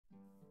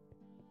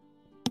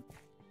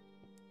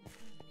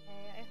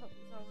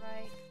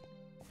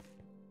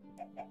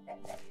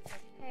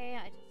Okay,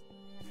 I just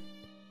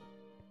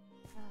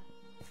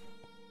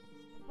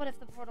what if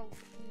the portal?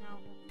 No,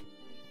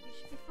 we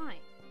should be fine.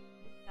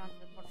 We've gone to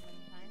the portal many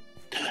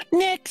times.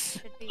 Nix!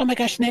 Oh my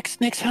gosh, Nix,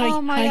 hi,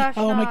 oh my hi. gosh,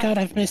 Oh my Nox. god,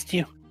 I've missed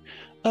you.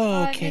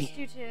 Oh, okay. I missed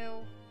you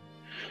too.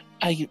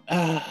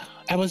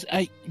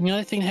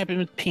 Another thing happened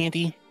with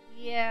Pandy.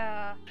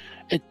 Yeah.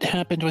 It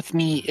happened with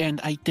me, and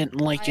I didn't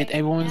like it.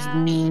 Everyone was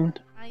mean.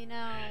 I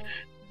know.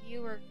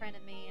 You were kind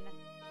of mean.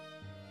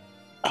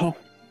 Oh.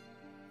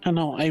 I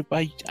know, it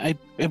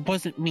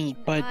wasn't me,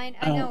 but... I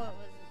know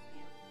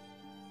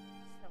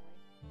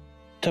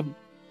it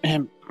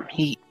wasn't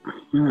you.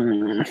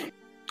 Silly.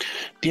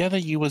 The other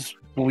you was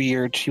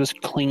weird. She was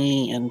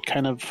clingy and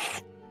kind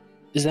of...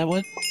 Is that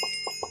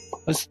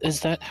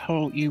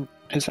how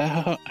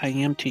I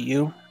am to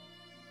you?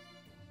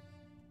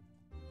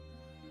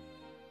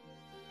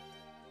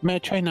 I mean, I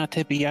try not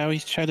to be. I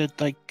always try to,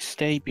 like,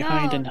 stay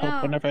behind and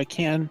help whenever I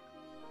can.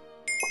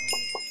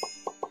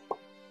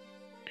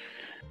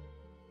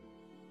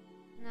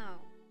 No,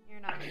 you're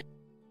not.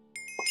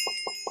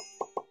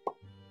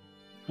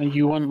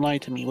 You wouldn't lie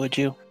to me, would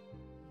you?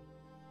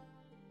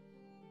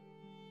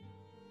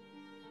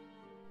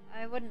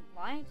 I wouldn't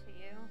lie to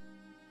you.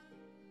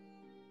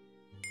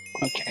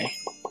 Okay.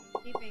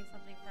 Keeping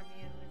something from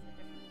you is a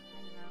different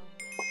thing, though.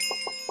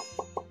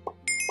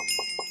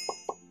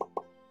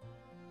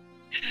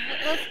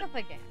 Let's go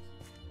play games.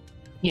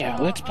 Yeah,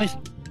 let's play.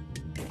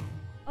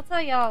 I'll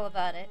tell you all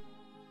about it.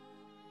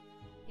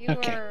 You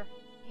Okay.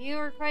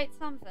 were quite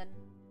something.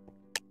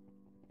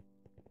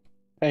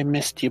 I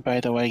missed you,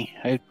 by the way.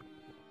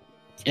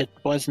 It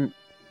wasn't.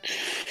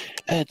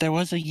 There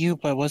was a you,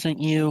 but it wasn't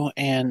you,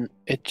 and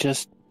it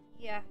just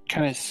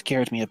kind of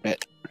scared me a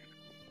bit.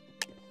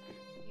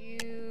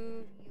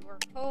 You were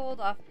cold,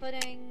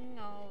 off-putting,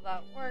 all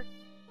about work,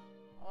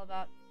 all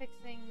about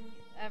fixing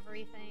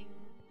everything.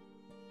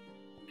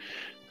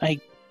 I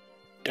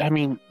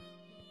mean,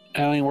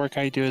 the only work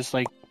I do is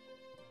like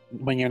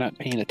when you're not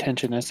paying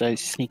attention, as I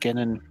sneak in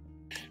and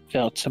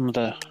fill out some of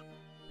the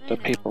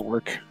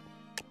paperwork.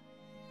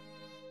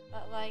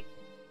 But like,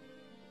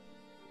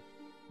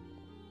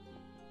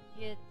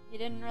 you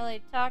didn't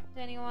really talk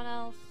to anyone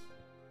else.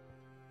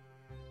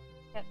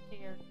 Kept to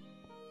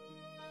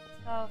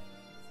yourself.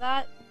 Is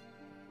that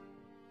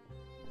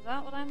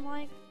what I'm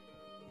like?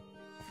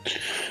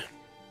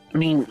 I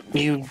mean,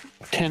 you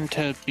tend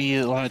to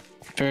be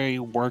very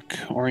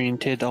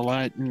work-oriented a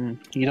lot, and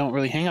you don't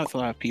really hang out with a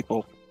lot of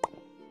people.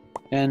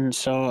 And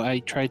so I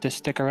tried to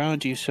stick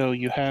around you so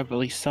you have at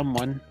least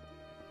someone.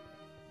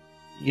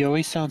 You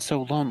always sound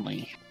so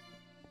lonely.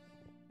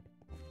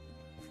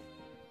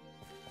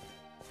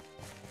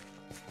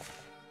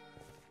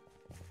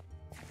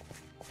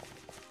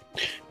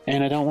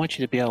 And I don't want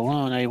you to be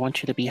alone, I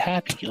want you to be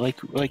happy,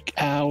 like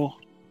Ow.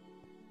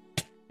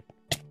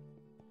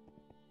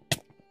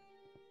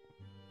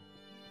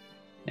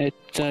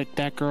 It's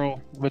that girl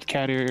with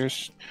cat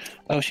ears.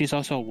 Oh, she's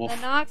also a wolf.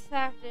 The Nox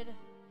acted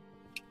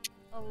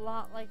a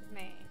lot like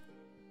me.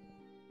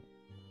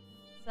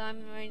 So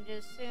I'm going to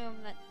assume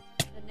that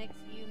the Nix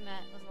you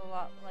met was a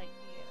lot like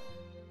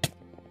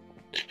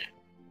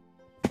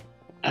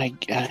you.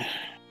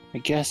 I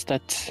guess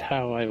that's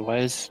how I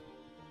was.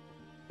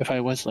 If I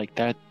was like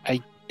that,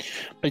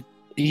 but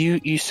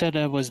you said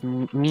I was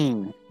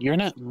mean. You're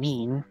not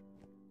mean.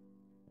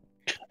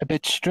 A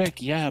bit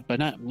strict, yeah, but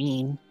not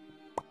mean.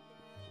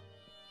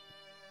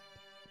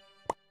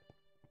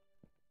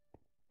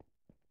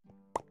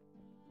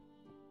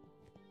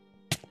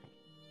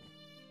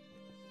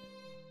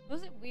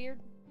 Was it weird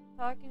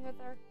talking with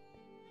her?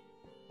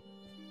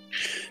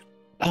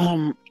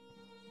 Like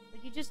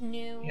you just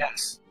knew.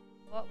 Yes.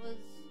 What was?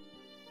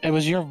 It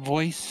was your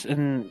voice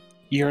and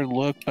your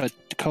look, but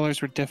the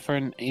colors were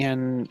different,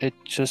 and it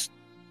just...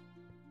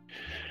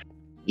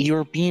 You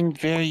were being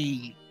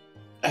very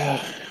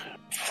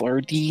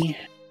flirty,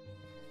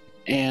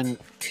 and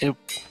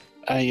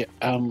I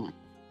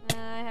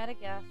had a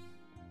guess.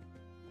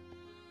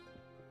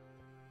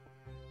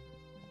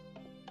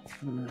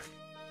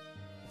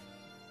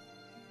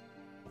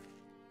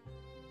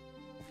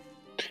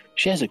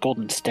 She has a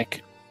golden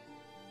stick.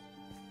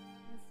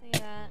 Let's see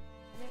that.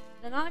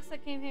 The Nox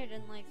that came here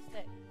didn't like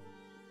sticks.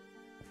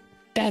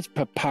 That's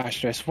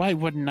preposterous. Why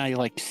wouldn't I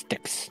like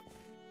sticks?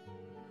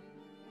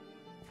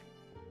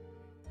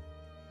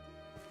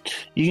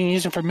 You can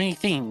use them for many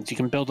things. You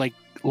can build like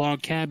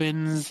log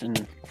cabins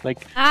and like...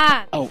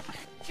 Oh.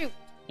 Shoot.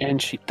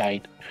 And she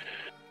died.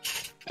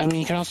 I mean,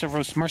 you can also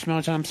roast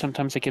marshmallows on them.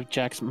 Sometimes I give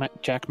Jack my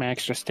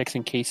extra sticks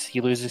in case he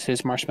loses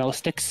his marshmallow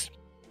sticks.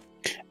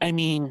 I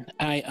mean,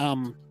 I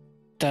know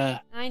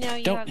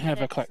you don't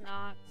have a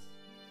Nox.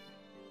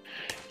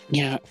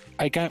 Yeah,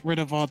 I got rid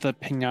of all the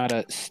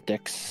piñata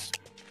sticks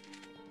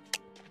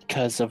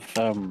because of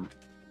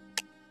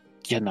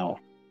you know.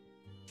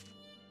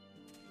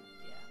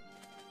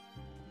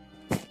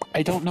 Yeah.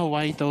 I don't know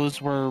why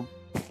those were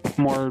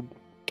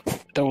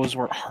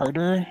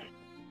harder.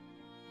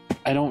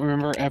 I don't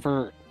remember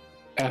ever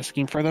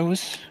asking for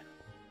those,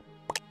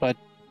 but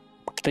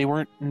they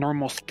weren't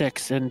normal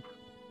sticks, and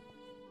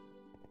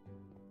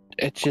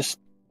it's just...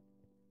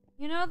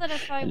 You know that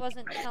if I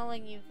wasn't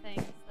telling you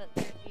things, that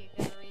there'd be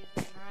a good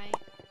reason, right?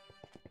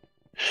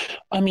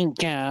 I mean,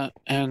 yeah,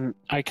 and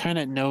I kind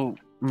of know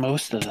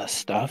most of the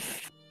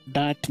stuff.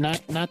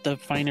 Not the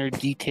finer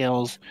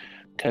details,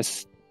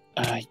 because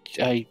I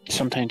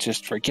sometimes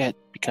just forget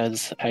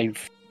because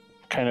I've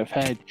kind of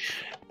had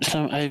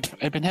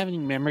I've been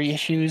having memory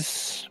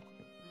issues.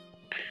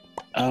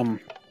 And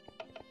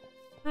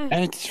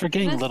it's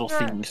forgetting little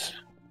things.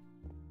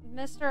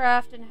 Mr.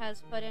 Afton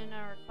has put in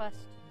a request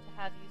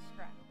to have you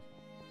scrapped.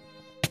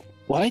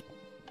 What?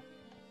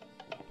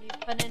 He's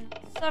put in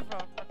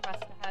several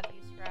requests to have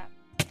you scrapped.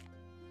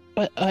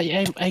 But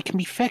I can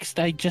be fixed.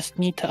 I just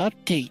need to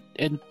update,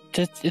 and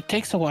it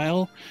takes a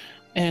while,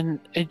 and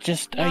it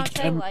just I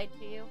lied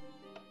to you.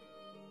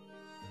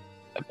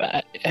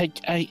 I'm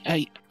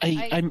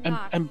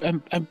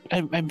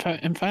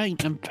fine.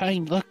 I'm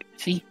fine. Look,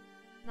 see,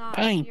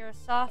 fine. Your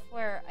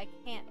software, I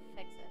can't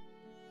fix it.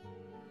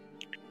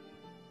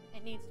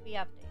 It needs to be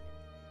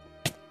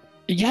updated.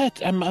 Yeah,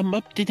 I'm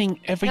updating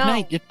every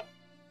night.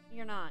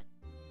 You're not.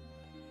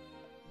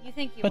 You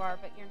think you are,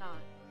 but you're not.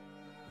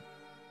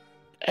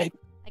 I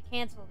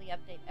cancel the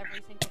update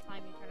every single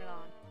time you turn it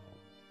on.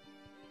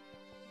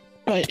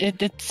 But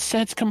it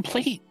says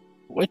complete.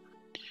 What?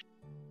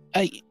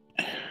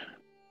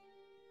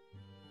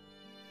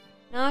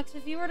 Nox,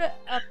 if you were to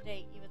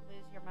update, you would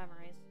lose your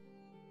memories.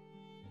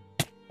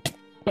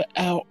 But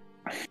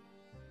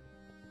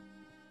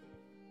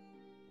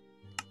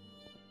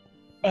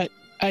But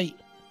I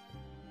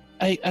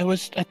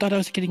thought I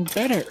was getting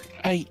better.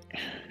 I've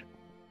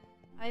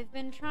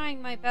been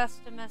trying my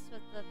best to mess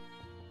with the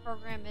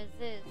program as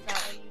is,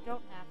 that way you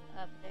don't have to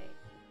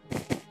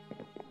update.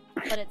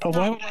 But it's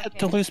why would I have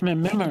to lose my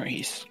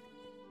memories?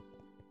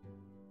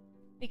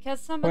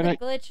 Because some of the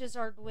glitches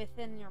are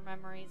within your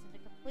memories, and to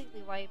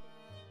completely wipe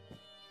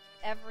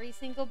every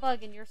single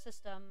bug in your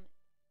system,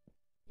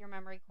 your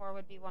memory core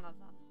would be one of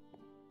them.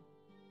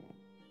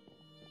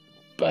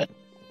 But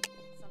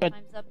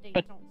sometimes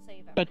updates don't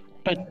save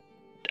everything.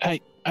 I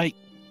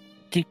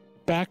did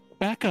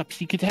backups.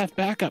 You could have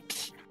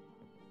backups.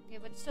 It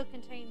would still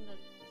contain the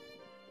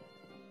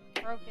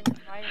broken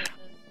viruses,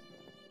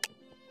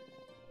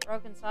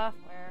 broken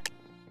software.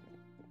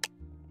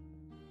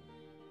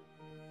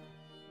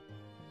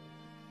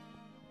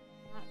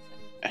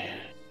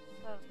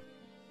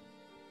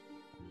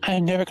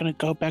 I'm never gonna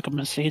go back on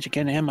my stage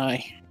again, am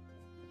I?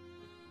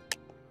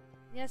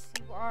 Yes,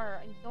 you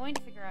are. I'm going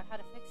to figure out how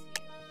to fix you.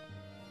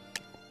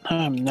 No,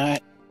 I'm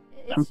not.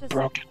 I'm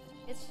broken.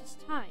 It's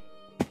just time.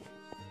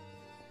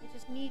 You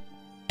just need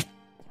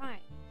time.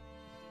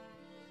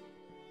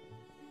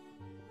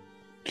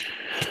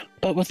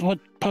 But with what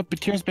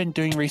Puppeteer's been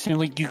doing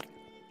recently,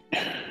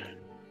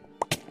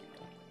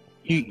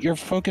 you're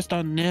focused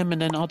on them,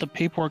 and then all the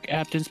paperwork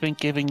Afton's been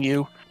giving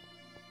you.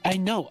 I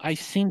know. I've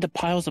seen the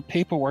piles of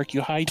paperwork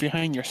you hide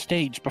behind your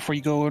stage before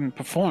you go and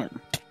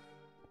perform.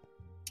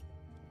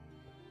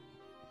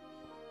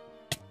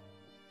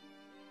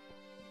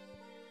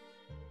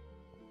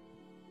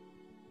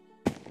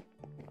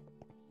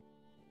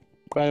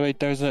 By the way,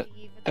 there's a...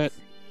 It's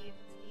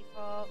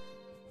default.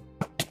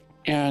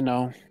 Yeah, I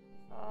know.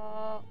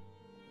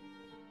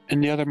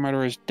 And the other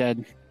murderer is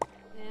dead.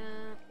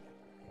 Yeah.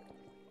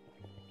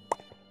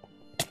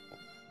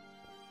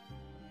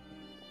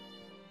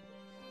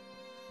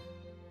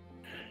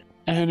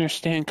 I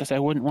understand, because I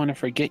wouldn't want to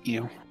forget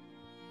you.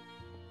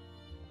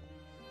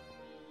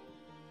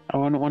 I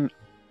wouldn't want...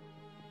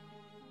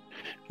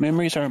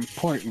 Memories are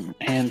important,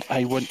 and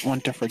I wouldn't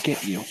want to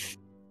forget you.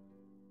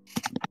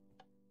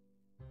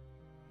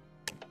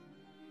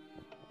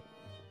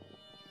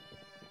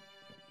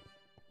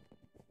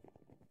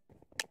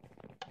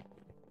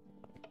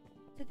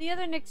 Did the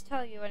other Nicks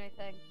tell you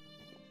anything?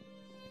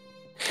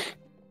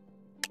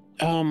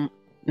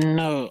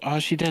 No. All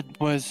she did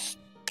was...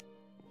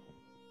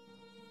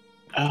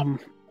 I'm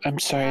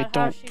sorry, I don't...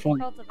 How she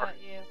felt about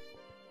you.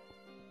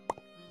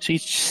 She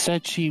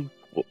said she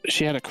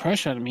had a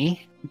crush on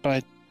me,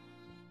 but...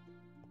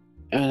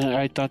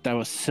 I thought that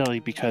was silly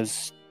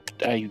because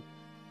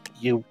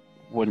you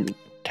wouldn't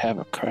have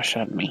a crush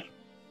on me.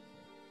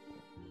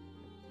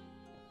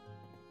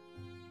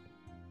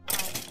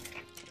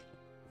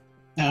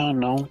 I don't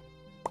know.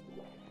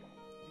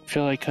 I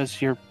feel like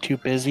because you're too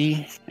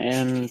busy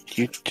and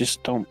you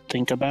just don't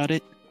think about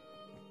it.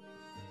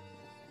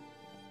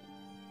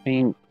 I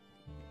mean,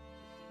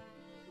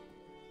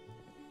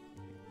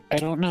 I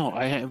don't know.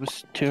 I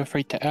was too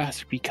afraid to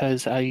ask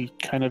because I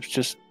kind of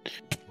just...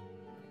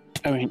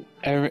 I mean,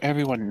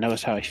 everyone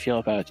knows how I feel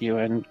about you,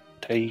 and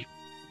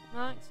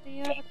Nox, do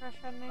you have a crush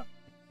on me?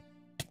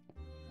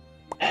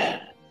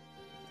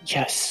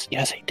 Yes,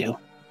 I do.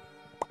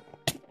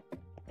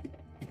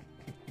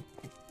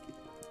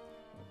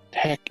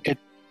 Heck, it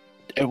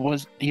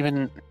was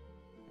even...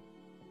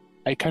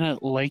 I kind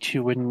of liked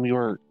you when we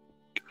were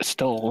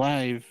still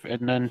alive,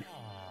 and then...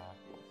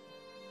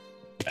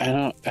 I don't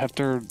know,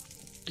 after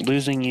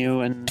losing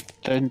you and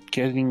then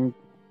getting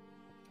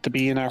to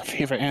be in our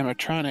favorite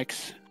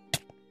animatronics...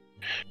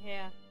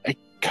 Yeah.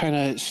 kind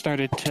of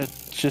started to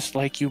just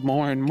like you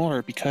more and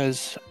more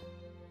because...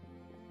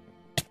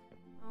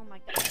 Oh my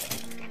god.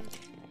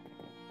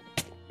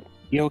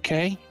 You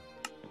okay?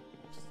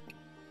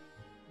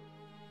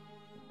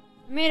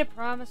 I made a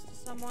promise to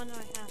someone and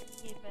I have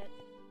to keep it.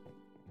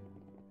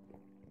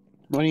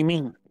 What do you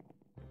mean?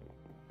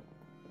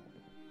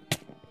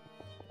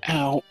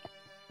 Ow.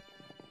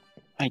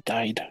 I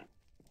died.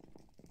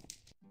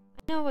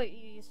 I know what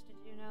you used to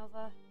do,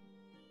 Nova.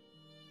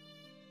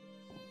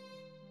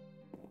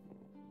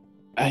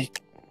 I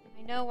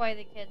know why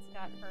the kids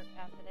got hurt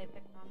after they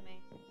picked on me.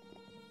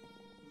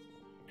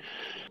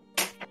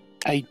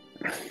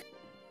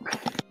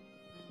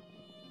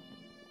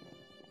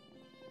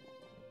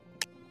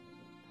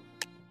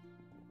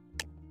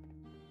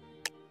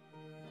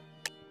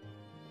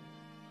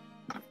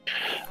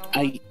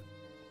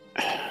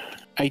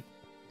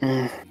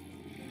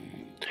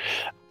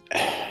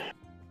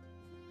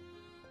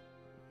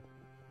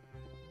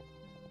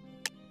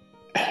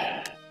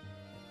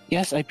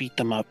 Yes, I beat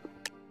them up.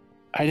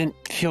 I didn't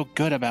feel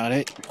good about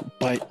it,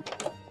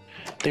 but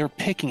they were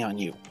picking on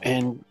you,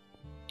 and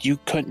you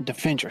couldn't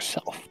defend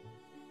yourself.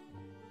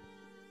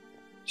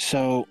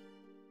 So,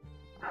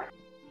 I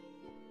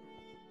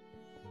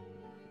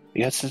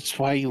guess that's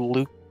why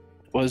Luke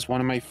was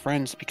one of my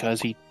friends,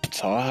 because he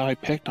saw how I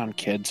picked on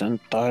kids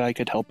and thought I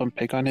could help him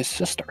pick on his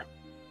sister.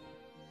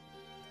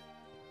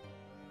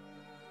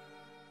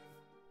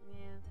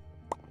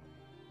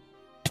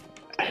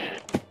 Yeah.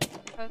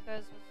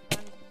 Coco's was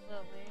friends with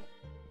Lily.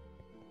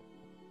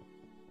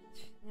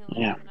 The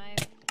only Yeah. reason I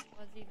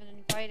was even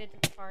invited to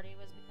the party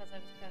was because I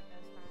was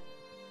Coco's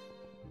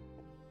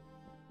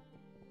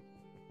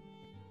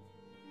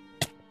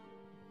friend.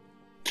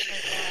 They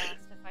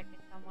asked if I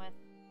could come with.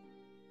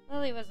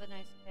 Lily was a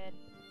nice kid.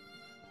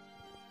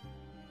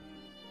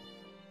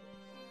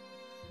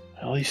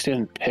 At least I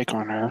didn't pick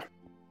on her.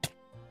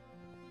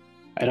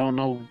 I don't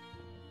know.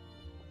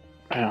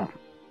 I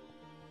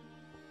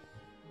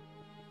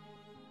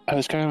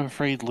was kind of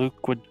afraid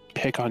Luke would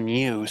pick on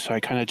you, so I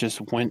kind of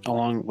just went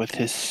along with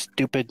his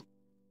stupid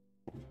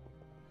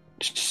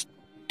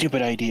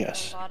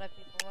ideas. A lot of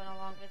people went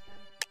along with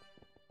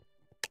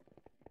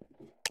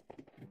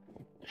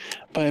him.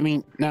 But I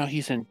mean, now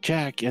he's in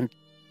Jack, and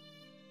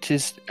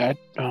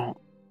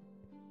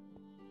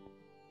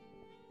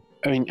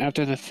I mean,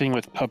 after the thing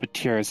with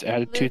Puppeteer, his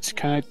attitude's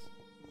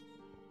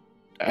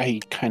I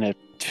kind of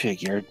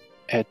figured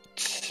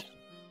it's...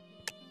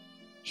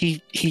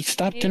 He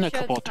stopped in a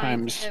couple of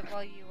times.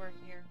 While you were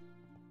here.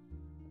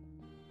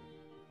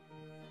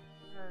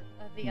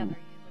 Or the other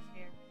you was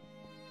here.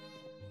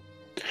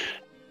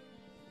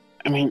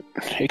 I mean,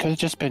 it could have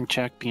just been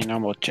Jack being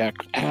normal Jack.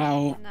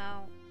 Ow!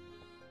 No.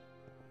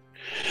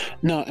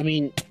 No, I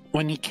mean,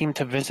 when he came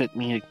to visit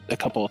me a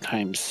couple of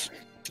times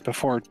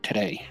before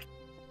today.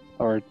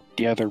 Or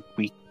the other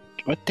week.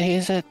 What day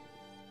is it?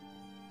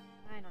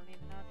 I don't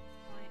even know at this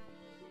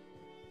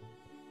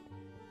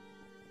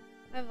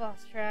point. I've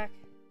lost track.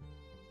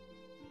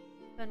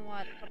 It's been,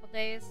 what, a couple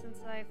days since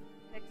I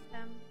fixed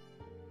him?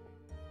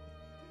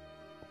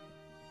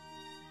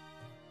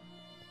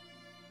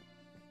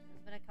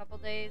 It's been a couple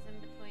days in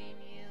between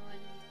you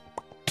and...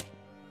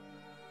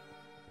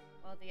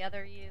 well, the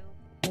other you.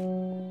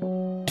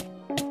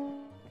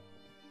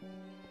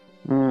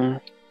 Hmm.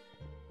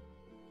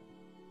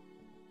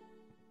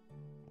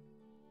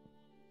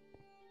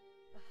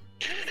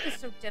 Why is this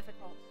so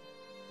difficult?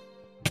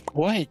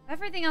 What?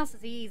 Everything else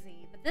is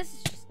easy, but this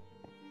is just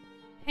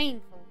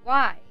painful.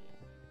 Why?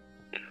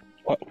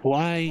 What?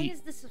 Why? Why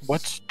is this so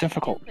What's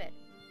difficult? stupid?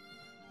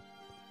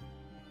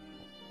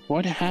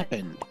 What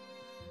happened?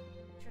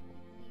 Should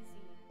be easy.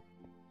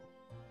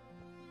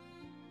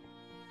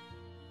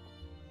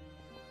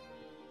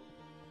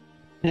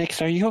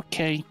 Nix, are you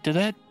okay? Did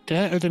that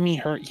other me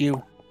hurt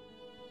you?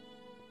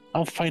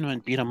 I'll find him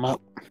and beat him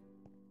up.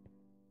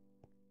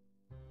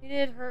 He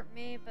did hurt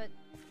me, but...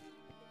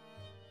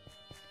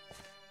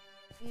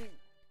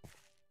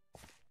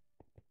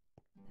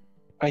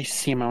 I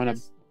see him, I'll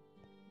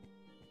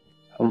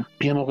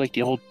beat him up like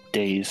the old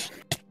days.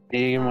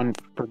 Anyone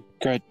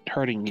regret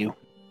hurting you.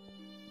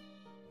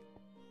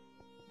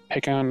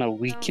 Picking on a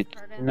weak kid,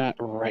 not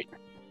right.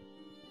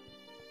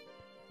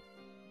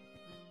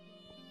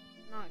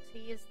 Nox,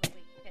 he is the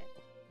weak kid.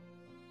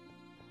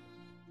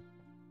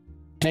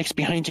 Next,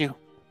 behind you.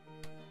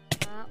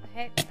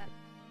 Hey,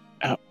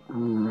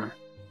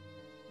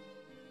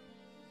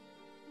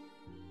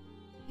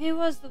 he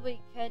was the weak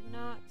kid,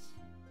 Nox.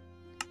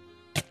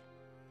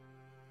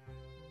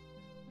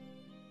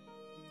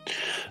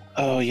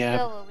 Oh yeah.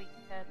 Still a weak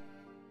kid.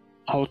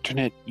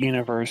 Alternate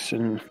universe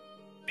and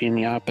being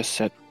the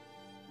opposite.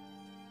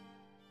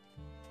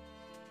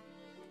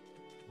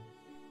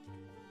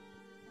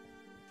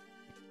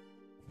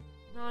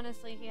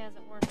 Honestly, he has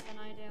it worse than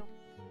I do.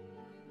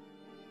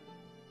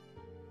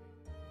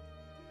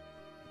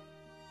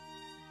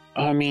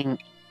 I mean,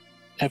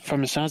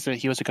 from the sounds of it,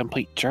 he was a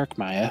complete jerk,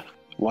 Maya.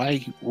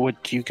 Why would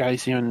you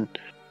guys even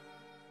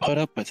put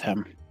up with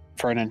him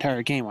for an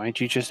entire game? Why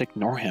didn't you just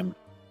ignore him?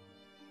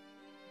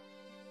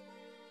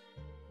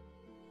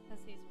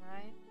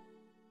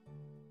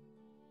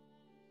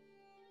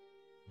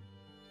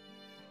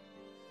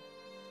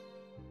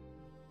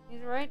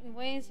 He's right in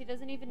ways he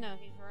doesn't even know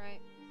he's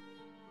right.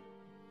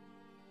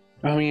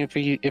 I mean,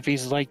 if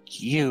he's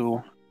like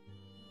you,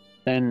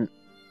 then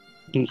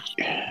he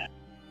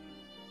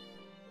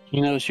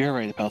knows you're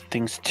right about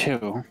things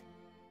too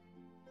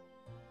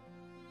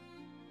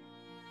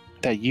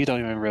that you don't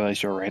even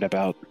realize you're right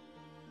about.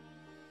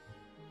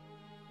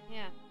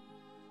 Yeah.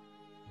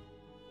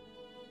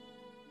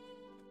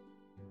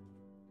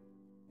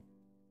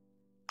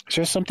 Is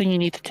there something you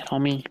need to tell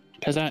me?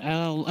 Because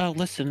I'll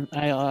listen.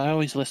 I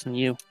always listen to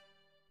you.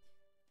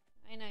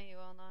 I know you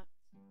will not.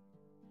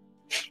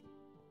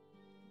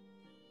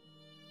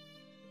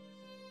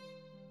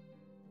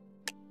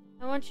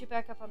 I want you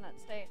back up on that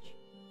stage.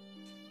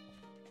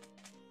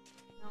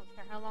 I don't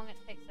care how long it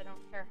takes. I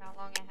don't care how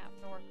long I have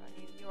to work on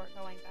you. You are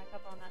going back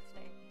up on that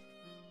stage.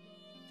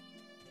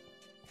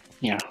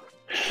 Yeah.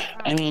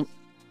 I mean,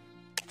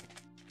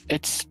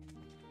 it's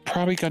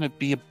probably gonna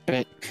be a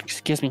bit.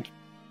 Excuse me.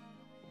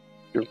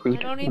 You're rude.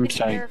 I don't even I'm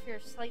sorry. care if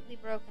you're slightly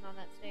broken on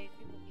that stage.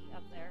 You will be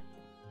up there.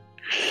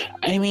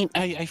 I mean,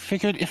 I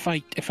figured if I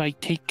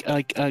take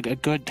like a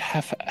good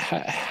half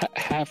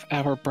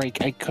hour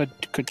break, I could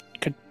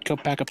go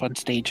back up on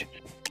stage.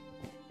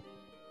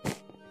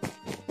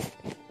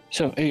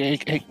 So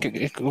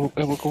it will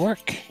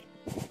work,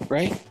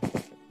 right?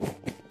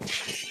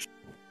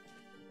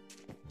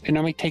 It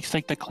normally takes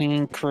like the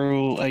cleaning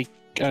crew like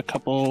a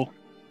couple,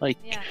 like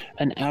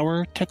an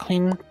hour to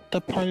clean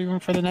the party room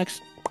for the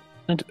next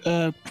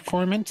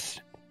performance.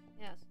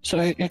 Yes. So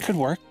it could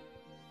work.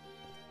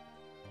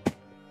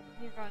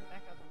 You're going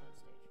back up on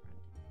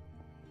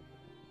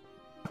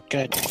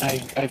that stage,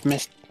 friend. Good. I've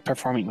missed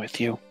performing with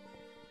you.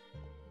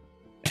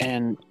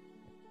 And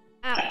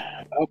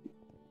Ow.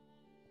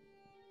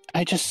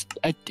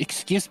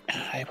 Excuse me.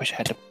 I wish I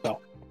had to go.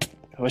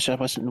 I wish I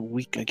wasn't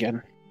weak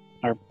again.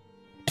 Or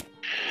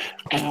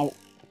ow.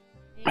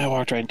 I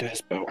walked right into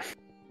his bow.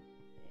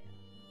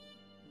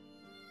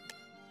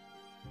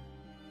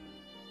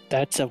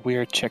 That's a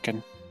weird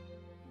chicken.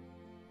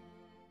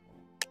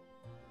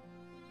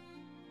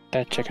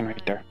 That chicken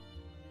right there.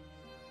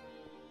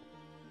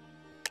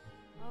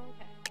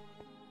 Okay.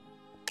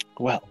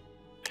 Well.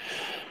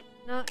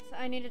 Nox,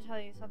 I need to tell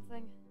you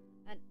something.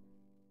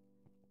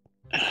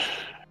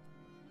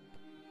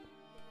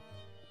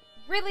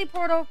 Really,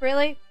 Portal?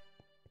 Really?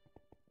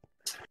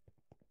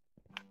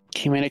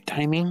 Comedic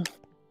timing?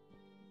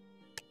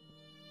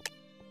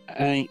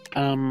 I'm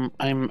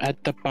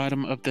at the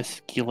bottom of the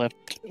ski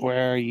lift.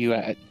 Where are you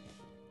at?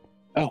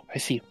 Oh, I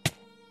see you.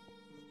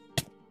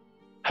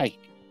 Hi.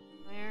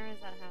 Where is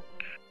that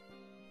happening?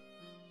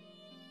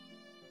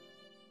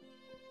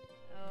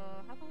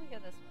 Oh, how about we go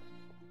this way?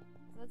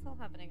 That's all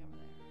happening over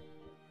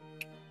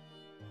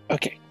there.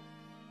 Okay.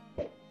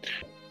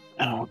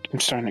 Oh, I'm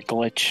starting to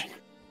glitch.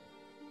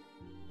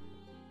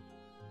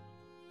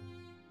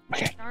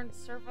 Okay. Darn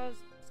servos.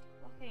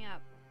 Stop looking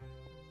up.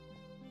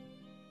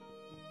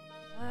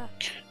 Ugh.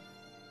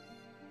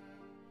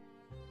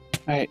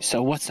 Alright,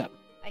 so what's up?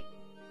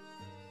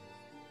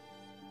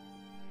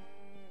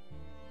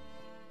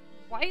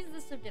 Why is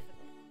this so difficult?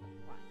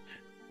 Why?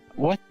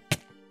 What? It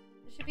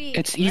should be.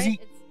 It's easy.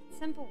 Right? It's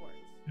simple words.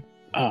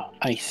 Oh,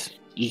 ice.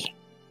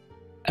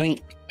 I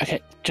mean, okay,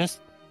 just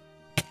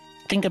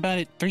think about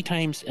it 3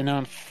 times and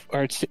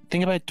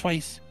think about it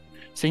twice.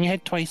 Say in your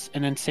head twice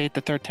and then say it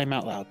the 3rd time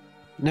out loud.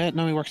 That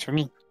normally works for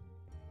me.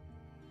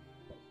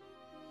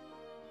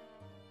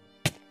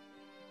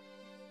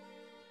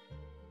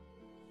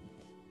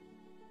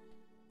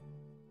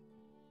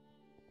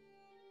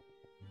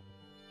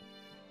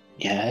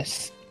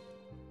 Yes.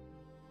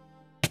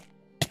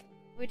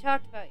 We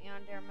talked about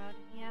Yandere mode,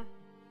 yeah?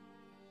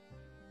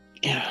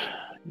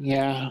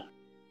 Yeah.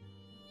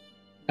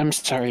 I'm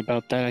sorry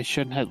about that. I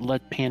shouldn't have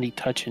let Pandy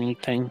touch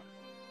anything.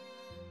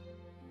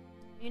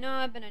 You know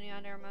I've been in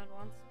Yandere mode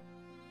once.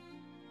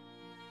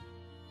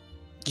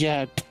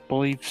 Yeah, I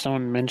believe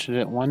someone mentioned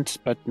it once,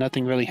 but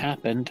nothing really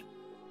happened.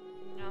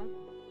 No.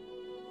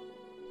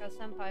 Because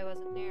Senpai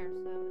wasn't near,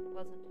 so it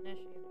wasn't an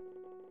issue.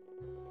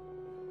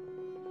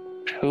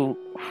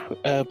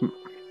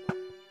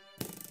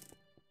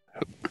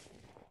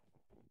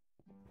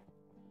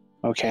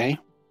 Okay.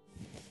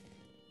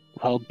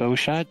 Well, bow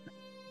shot?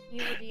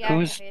 You were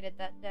deactivated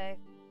that day.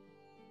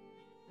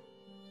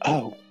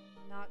 Oh.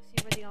 Nox,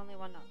 you were the only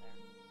one not there.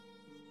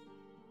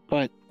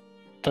 But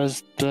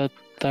does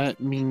that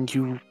mean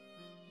you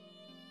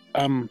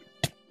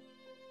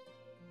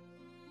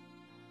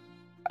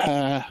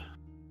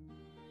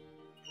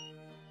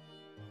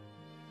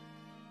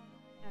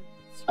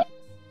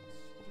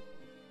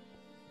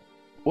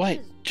what?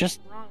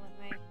 Just wrong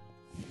with me.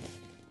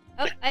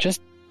 Oh,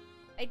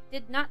 I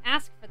did not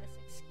ask for this.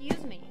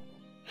 Excuse me.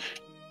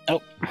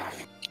 Oh.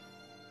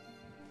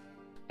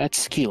 That's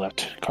ski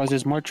lift.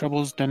 Causes more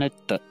troubles than it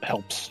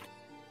helps.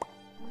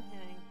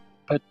 Okay.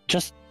 But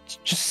just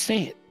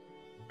say it.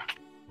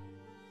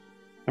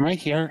 I'm right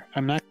here.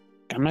 I'm not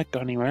going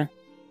anywhere.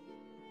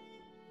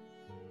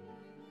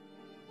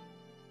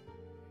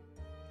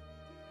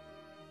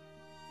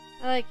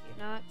 I like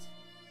you, Nox.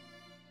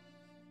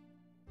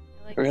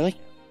 I like Really? you.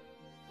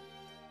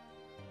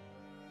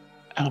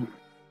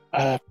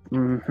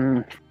 Mm-hmm.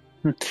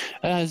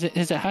 Is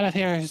it hot out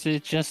here? Or is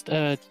it just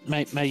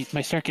my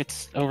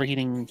circuits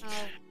overheating? Oh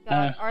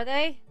God, are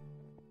they?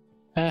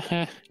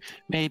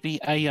 Maybe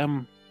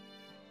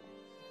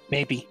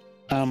maybe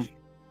hold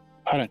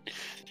on.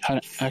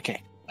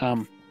 Okay.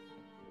 I'm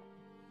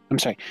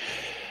sorry.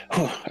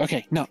 Whew,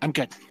 okay, no, I'm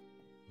good.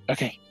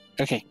 Okay,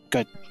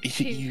 good.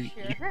 You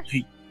sure?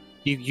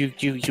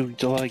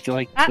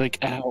 Like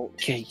ow.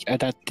 Okay,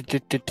 that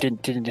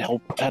didn't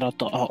help at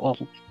all.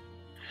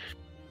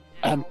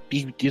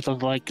 You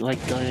look like Stop,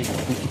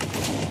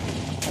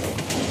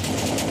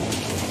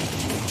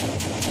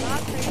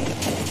 are you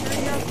sure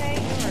you're okay?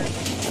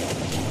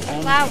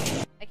 You're loud.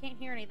 I can't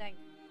hear anything.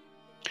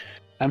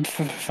 I'm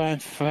fine.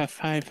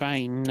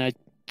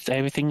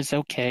 Everything's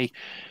okay.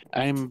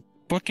 I'm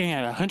working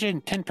at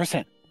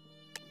 110%.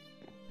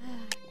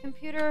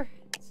 Computer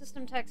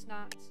system tech's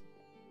not.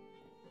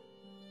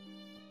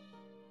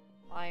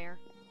 Liar.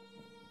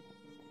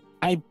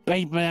 I'm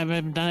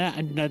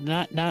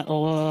not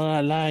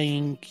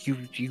lying.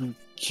 You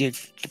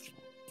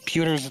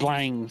computer's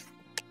lying.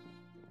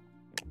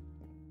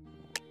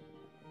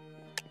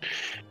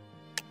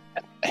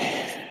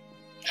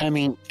 I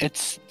mean,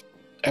 it's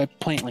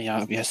plainly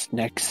obvious,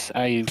 Nix.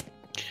 I've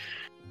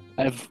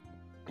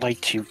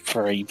liked you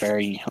for a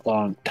very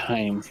long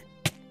time.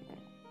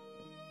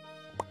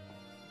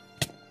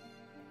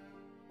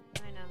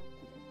 I know.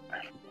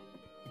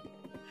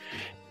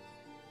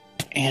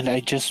 And I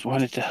just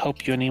wanted to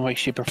help you in any way,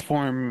 shape, or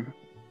form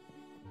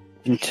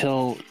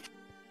until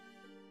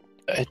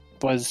it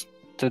was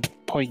the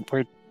point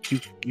where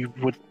you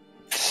would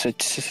say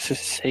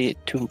it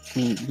to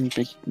me.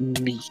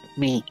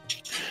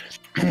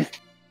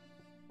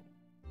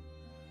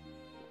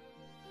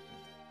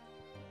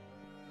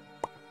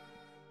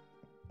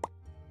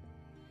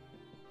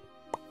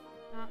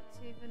 Not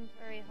even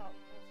very helpful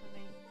to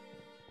me.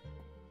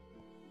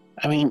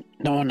 I mean,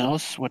 no one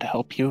else would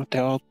help you. They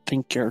all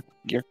think you're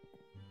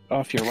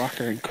off your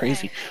rocker and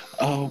crazy.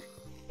 Okay. Oh,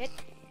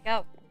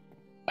 Go.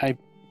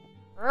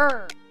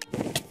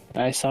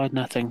 I saw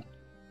nothing.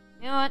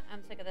 You know what?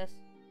 I'm sick of this.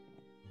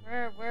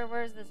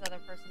 Where's this other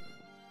person?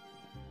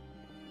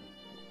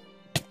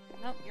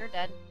 Nope, you're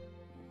dead.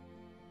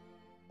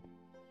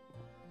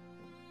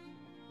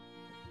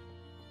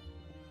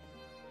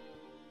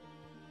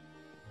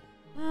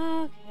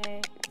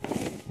 Okay.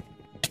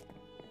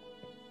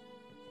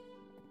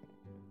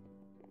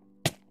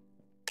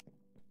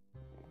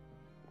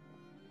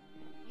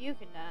 You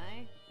can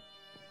die.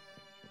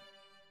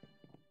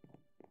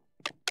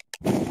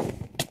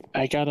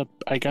 I got a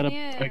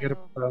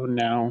pro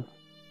now.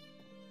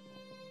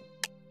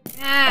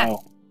 Ah!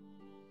 Oh.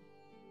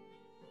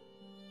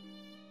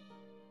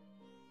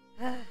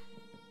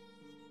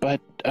 But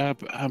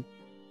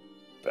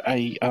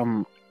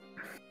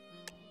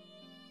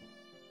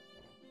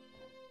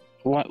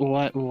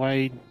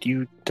why do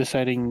you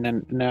deciding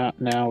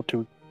now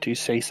to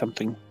say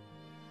something?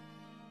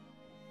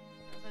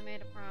 Because I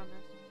made a promise.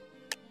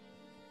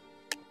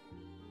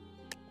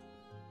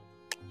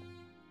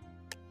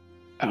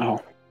 Oh.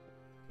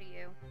 To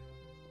you.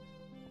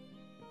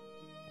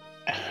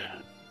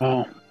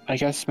 Well, I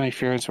guess my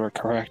fears were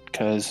correct,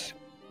 because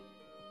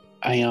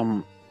I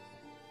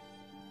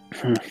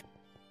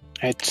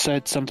had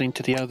said something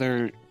to the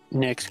other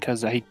Knicks,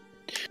 because I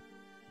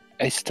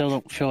still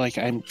don't feel like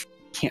I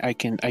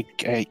can't.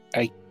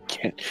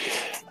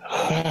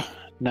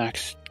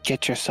 Knox,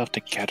 get yourself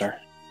together.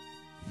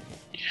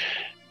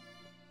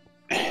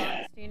 Do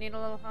you need a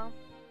little help?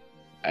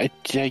 I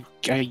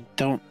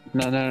don't.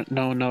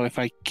 No. If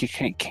I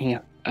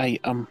can't. Where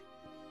are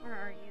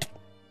you?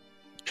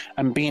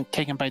 I'm being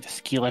taken by the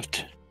ski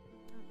lift. Oh,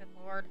 good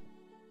lord.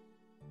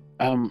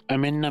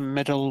 I'm in the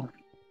middle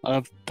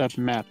of the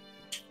map.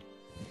 I see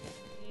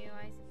you.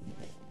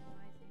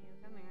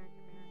 Come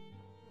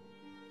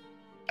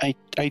here.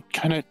 I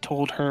kind of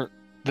told her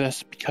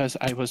this because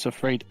I was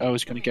afraid I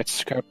was going to get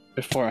scrapped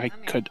before I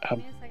could. Give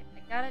me a second. I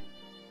gotta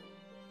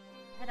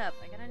head up.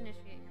 I gotta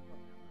initiate your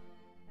program.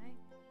 Okay.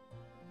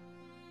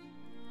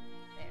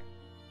 There.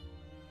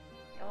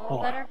 Feel a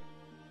little better?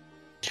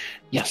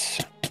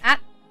 Yes. Ah.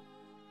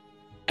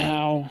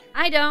 Ow.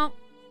 I don't.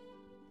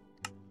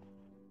 I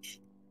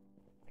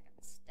got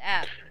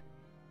stabbed.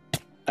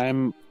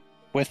 I'm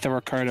with the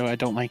Ricardo. I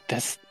don't like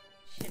this.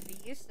 Should be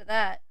used to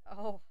that.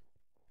 Oh.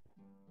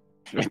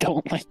 I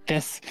don't like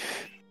this.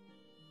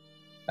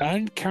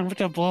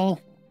 Uncomfortable.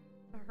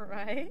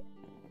 Alright.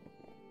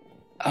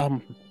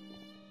 I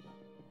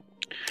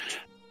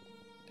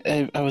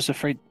was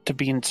afraid to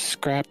being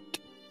scrapped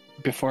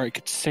before I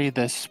could say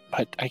this,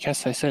 but I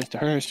guess I said it to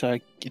her, so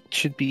it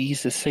should be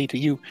easy to say to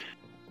you.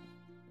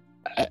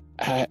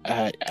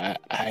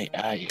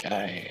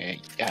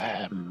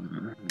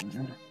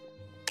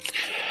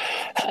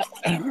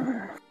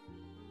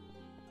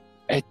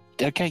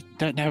 Okay,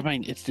 never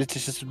mind. It's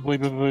just way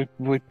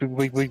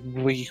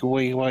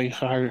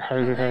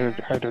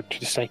harder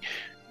to say.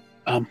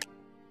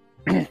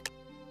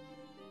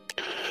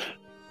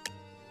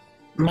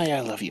 May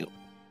I love you.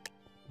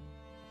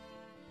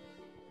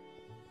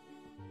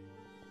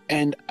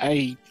 And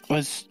I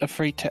was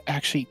afraid to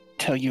actually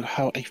tell you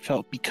how I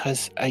felt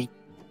because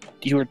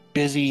you were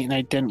busy and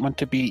I didn't want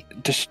to be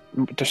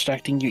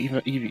distracting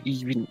you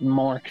even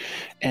more.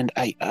 And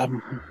I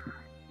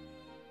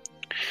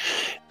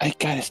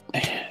gotta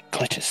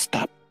glitches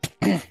stop.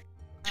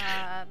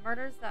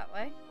 Murder's that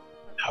way.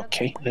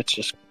 Okay, let's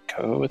just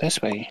go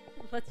this way.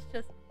 Let's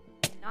just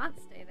not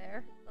stay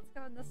there. Let's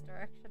go in this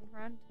direction,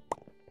 friend.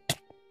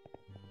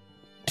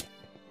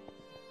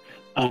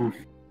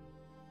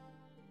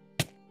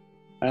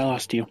 I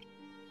lost you.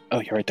 Oh,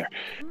 you're right there.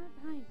 I'm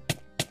right behind.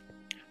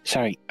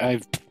 Sorry,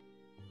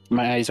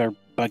 my eyes are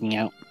bugging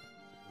out.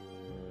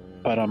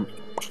 But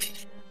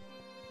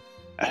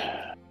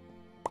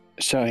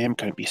so I am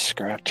gonna be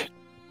scrapped.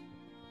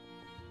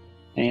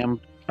 I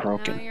am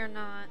broken. No, you're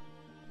not.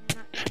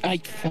 I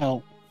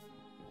fell.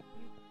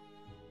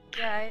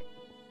 Yeah, I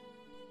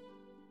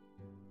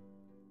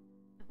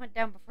went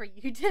down before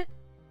you did.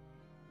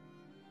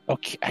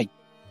 Okay,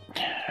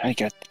 I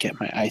got to get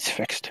my eyes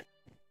fixed.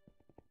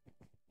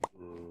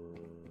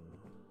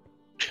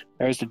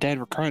 There's the dead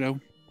Ricardo.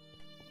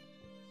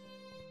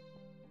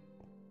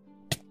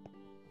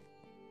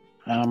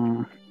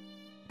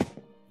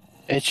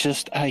 It's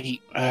just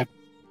That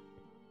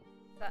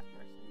person.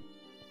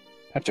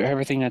 after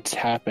everything that's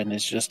happened,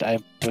 it's just I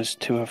was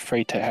too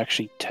afraid to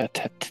actually tell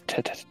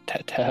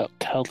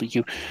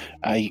you.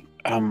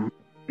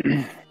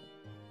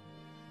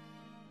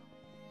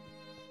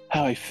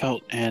 How I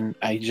felt, and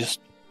I just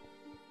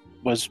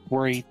was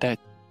worried that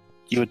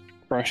you would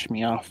brush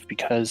me off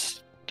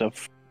because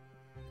of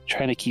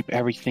trying to keep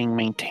everything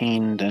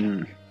maintained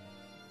and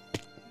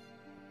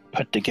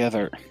put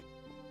together.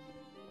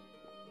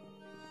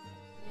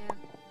 Yeah.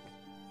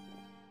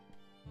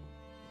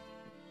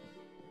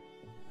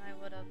 I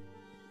would have.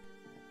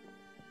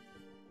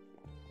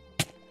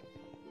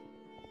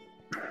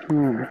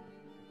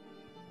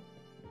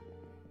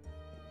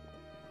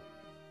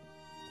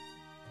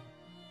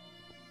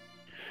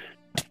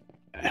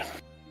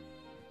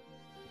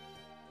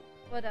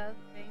 Would have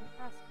being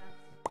past tense.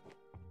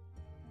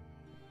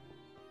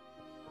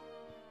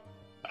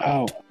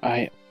 Oh,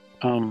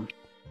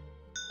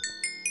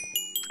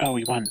 oh,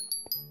 we won.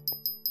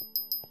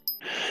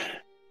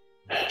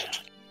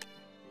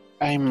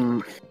 I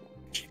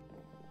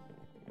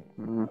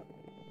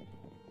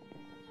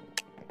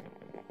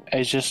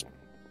just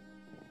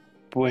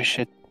wish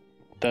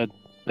the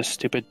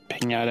stupid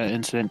pinata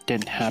incident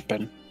didn't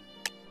happen.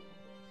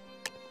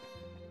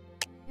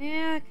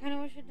 Yeah, I kind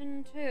of wish it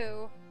didn't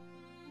too.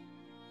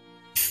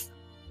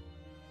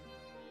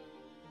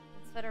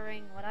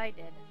 Considering what I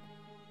did.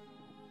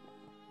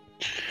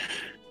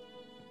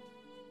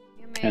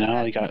 You may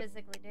have gotten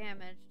physically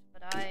damaged,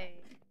 but I...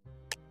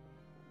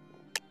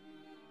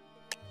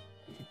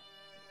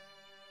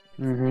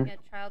 something a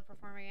child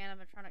performing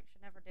animatronic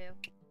should never do.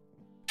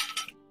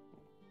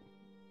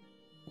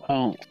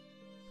 Well,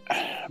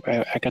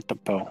 I got the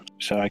bow,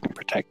 so I can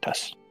protect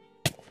us.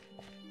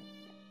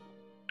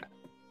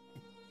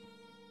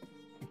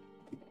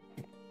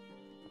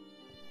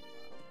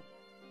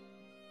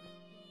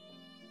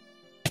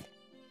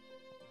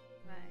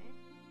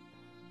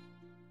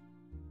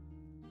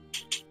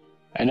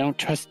 I don't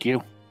trust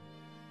you.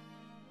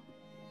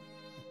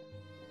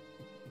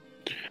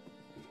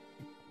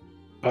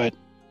 But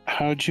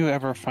how'd you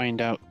ever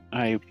find out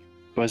I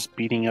was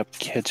beating up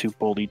kids who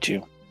bullied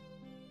you?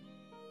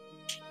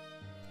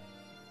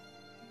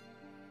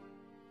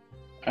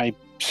 I'm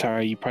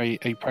sorry, you probably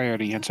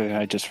already answered it,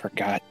 I just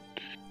forgot.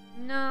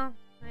 No,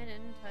 I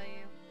didn't tell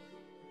you.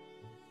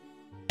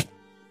 It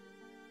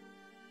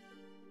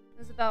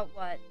was about,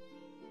 what, a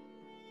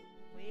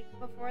week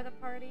before the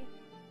party?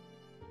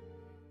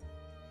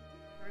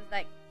 There was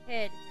that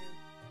kid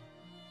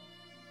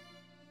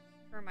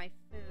who threw my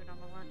food on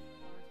the lunch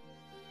floor.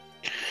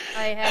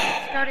 I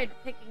had started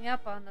picking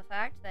up on the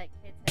fact that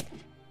kids had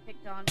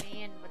picked on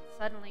me and would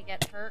suddenly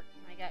get hurt,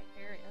 and I got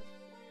curious.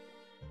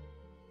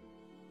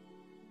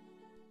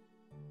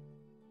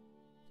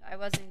 I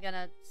wasn't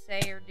gonna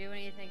say or do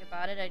anything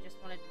about it, I just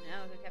wanted to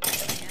know who kept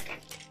doing it.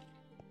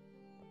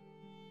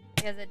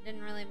 Because it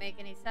didn't really make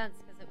any sense,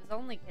 because it was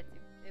only kids who,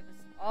 it was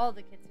all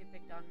the kids who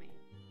picked on me.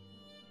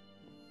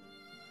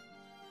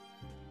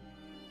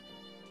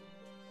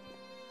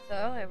 So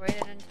I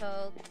waited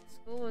until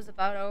school was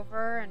about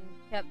over and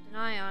kept an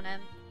eye on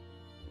him.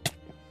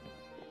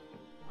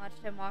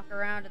 Watched him walk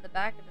around to the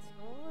back of the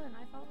school, and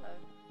I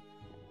followed.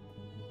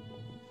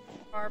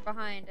 Far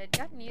behind. I'd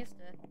gotten used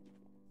to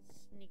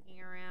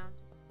sneaking around.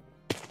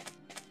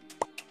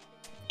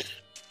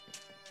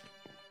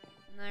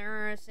 And I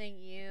remember seeing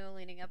you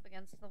leaning up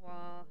against the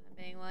wall and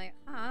being like,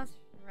 huh, it's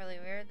really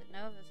weird that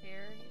Nova's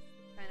here. He's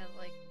kind of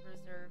like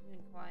reserved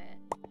and quiet.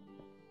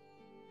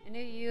 I knew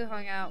you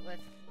hung out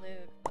with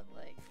Luke, but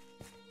like,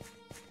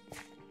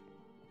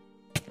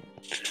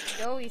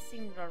 he always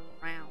seemed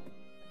around.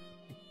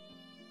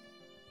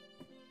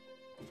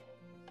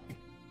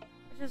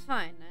 Which is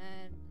fine.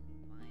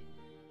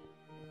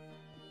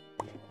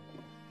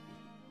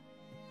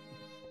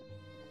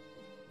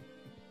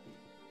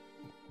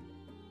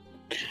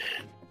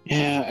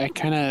 Yeah, I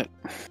kind of,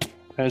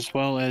 as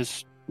well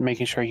as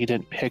making sure he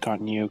didn't pick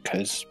on you,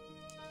 because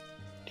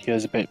he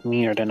was a bit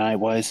meaner than I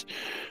was,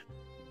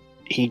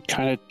 he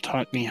kind of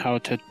taught me how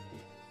to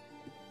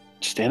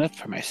stand up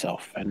for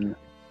myself and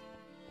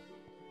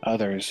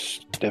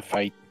others if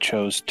I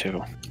chose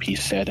to, he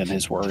said in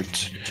his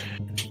words.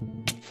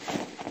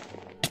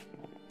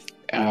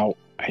 Ow,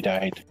 I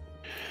died.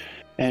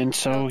 And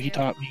so he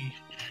taught me,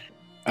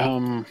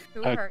 Who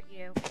hurt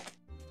you?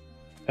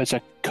 It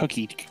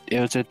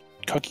was a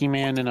cookie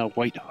man in a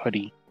white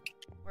hoodie.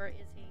 Where is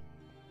he?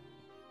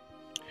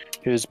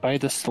 He was by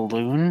the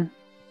saloon.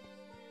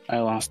 I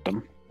lost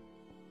him.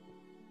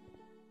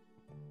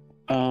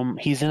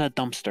 He's in a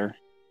dumpster.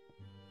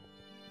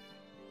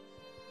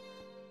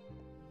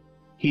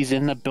 He's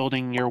in the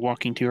building you're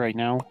walking to right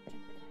now.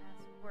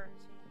 Where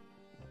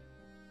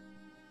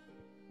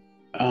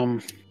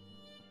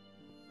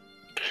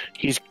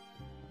is he?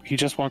 He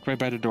just walked right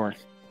by the door.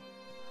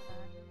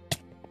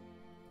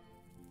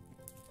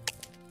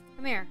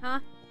 Come here, huh?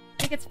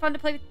 Think it's fun to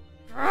play with?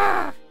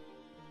 Grrr!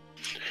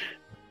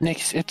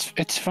 Nick,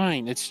 it's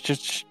fine. It's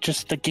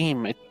just the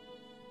game.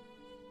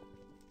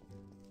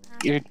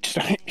 You're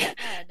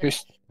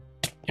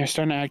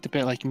starting to act a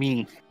bit like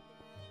me.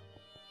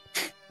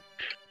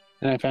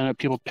 And I found out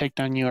people picked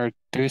on you or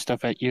threw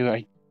stuff at you.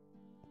 I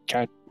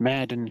got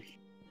mad and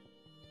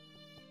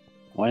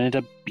wanted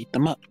to beat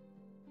them up.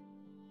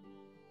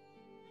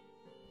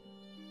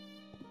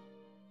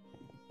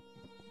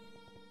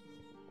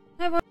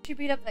 Why won't you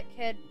beat up that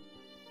kid?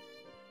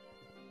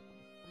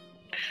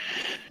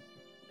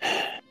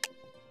 I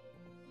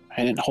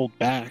didn't hold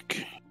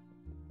back.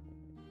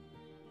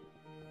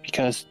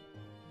 Because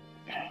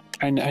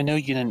I know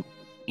you didn't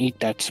eat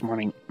that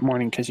morning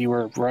because you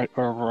were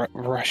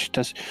rushed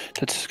to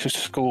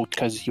school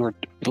because you were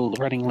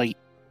running late.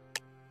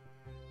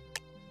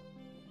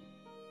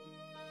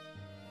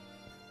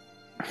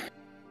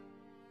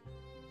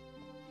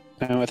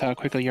 And with how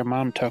quickly your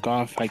mom took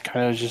off, I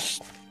kind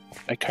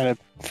of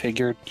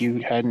figured you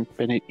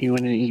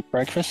wouldn't eat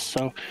breakfast,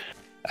 so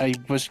I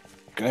was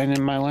going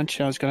in my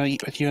lunch. I was gonna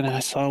eat with you, and I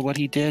saw what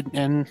he did,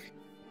 and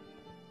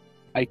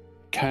I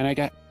kind of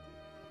got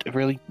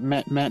really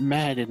mad,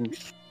 and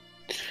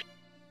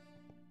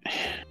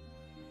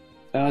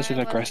that was an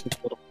aggressive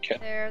little kid.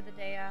 There the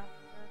day after.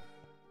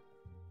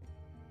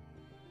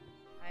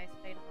 I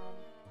stayed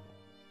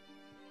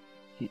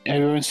home.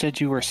 Everyone said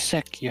you were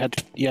sick. You had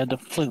the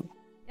flu.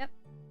 Yep.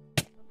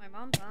 That's what my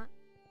mom thought.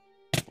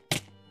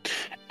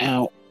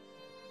 Ow.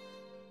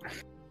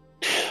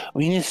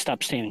 We need to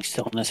stop standing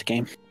still in this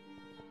game.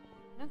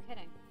 No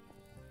kidding.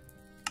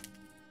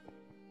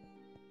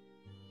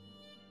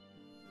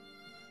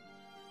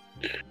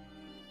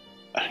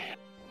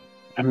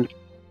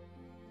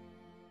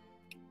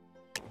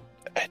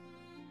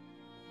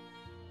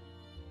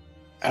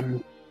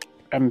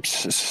 I'm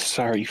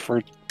sorry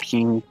for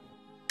being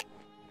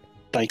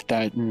like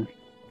that, and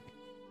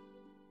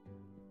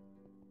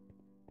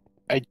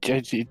I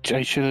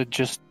should have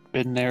just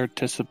been there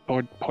to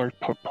support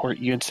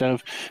you instead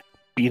of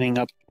beating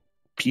up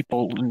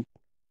people and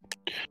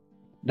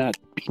not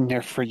being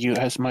there for you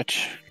as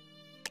much.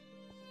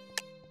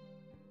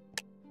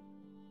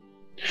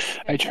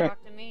 I tried.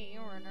 Talk to me.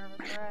 You were a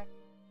nervous wreck.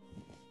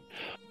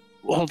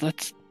 Well,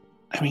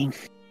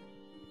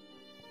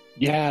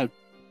 yeah,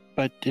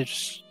 but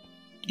it's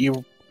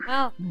you.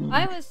 Well,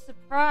 I was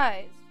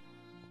surprised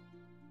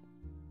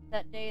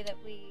that day that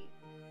we,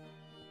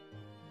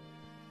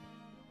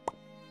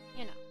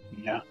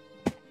 Yeah.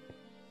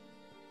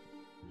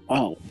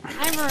 Well.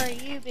 I remember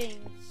you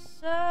being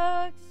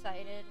so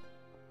excited.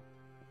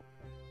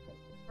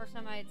 First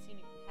time I had seen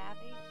you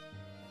happy.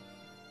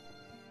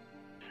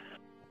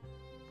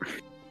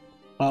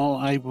 Well,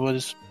 I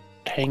was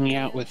hanging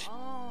out with.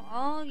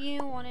 All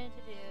you wanted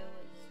to do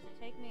was to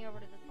take me over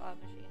to the slot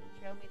machine and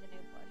show me the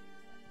new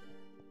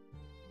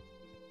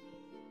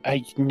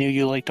plushies. I knew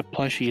you liked the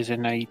plushies,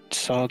 and I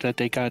saw that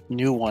they got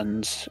new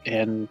ones,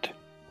 and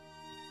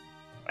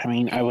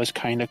I was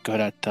kind of good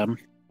at them,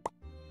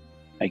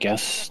 I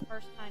guess. The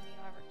first time you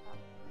ever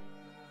talked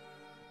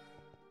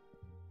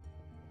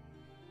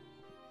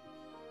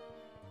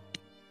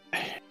to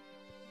me.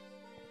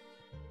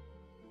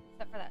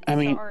 Except for that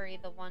sorry,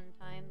 the one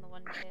time, the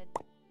one kid.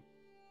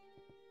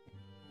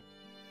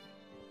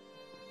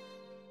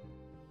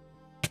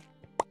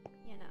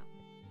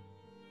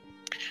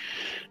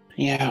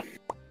 Yeah.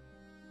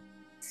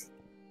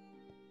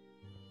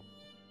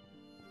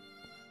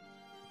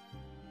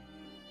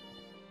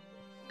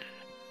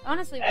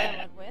 Honestly, when I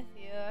went with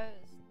you, I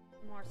was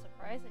more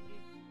surprised that you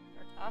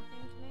were talking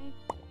to me.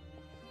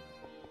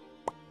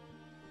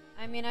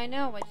 I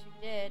know what you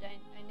did. I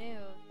knew.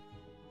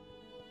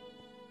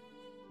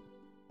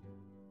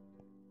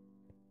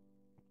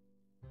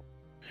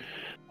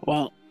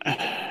 Well,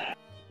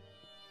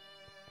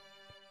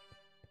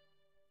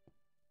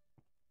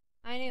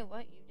 I knew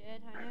what you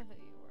did. I knew who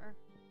you were.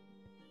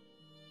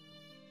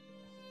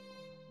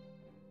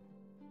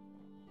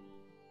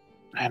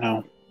 I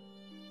know.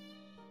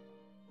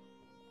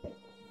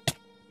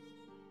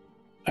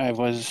 I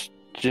was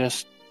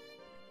just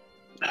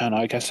don't know,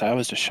 I guess I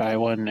was the shy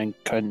one and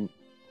couldn't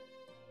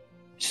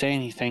say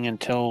anything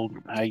until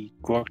I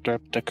walked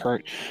up to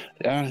Kurt.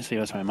 Honestly, it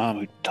was my mom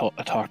who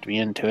talked me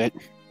into it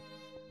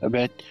a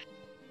bit.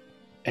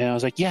 And I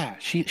was like, yeah,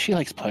 she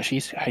likes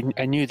plushies.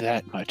 I knew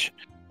that much.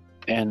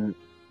 And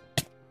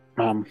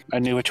I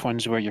knew which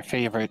ones were your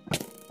favorite.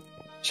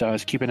 So I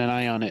was keeping an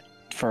eye on it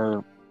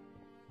for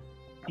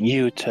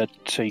you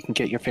so you can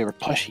get your favorite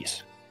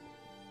plushies.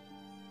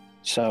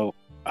 So,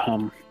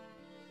 I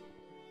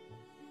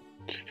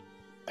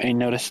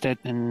noticed it,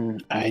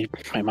 and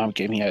my mom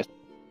gave me a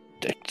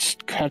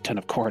crap ton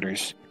of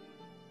quarters,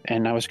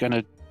 and I was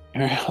gonna.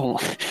 Well,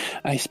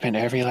 I spent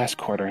every last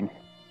quarter and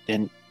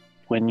didn't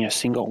win a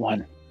single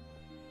one.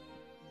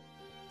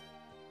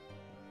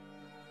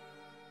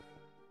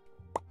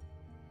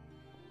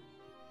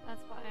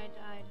 That's why I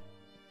died.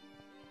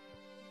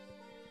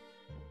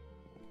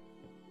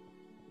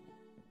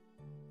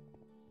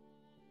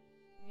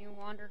 You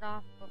wandered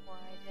off before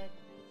I did.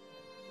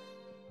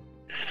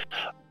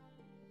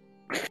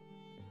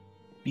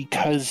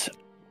 Because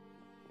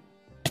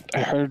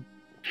I heard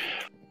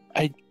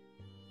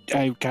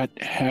I got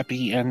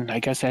happy, and I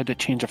guess I had a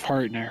change of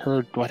heart, and I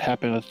heard what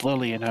happened with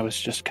Lily, and I was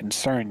just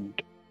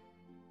concerned.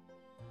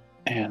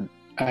 And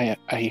I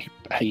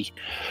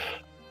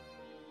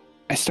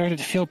started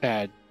to feel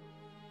bad.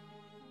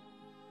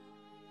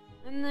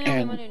 I'm the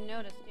only one who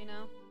noticed, you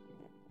know?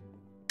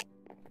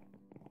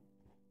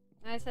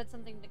 I said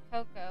something to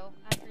Coco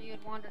after you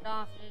had wandered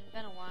off, and it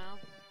had been a while,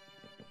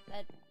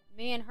 that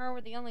me and her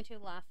were the only two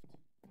left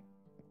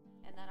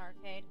in that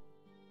arcade.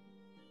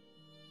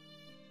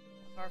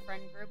 Of our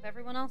friend group,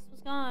 everyone else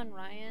was gone.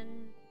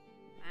 Ryan,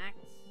 Max,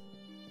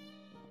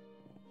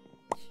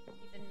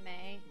 even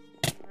May,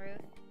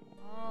 Ruth,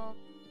 all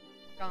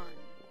gone.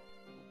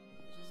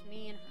 It was just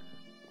me and her.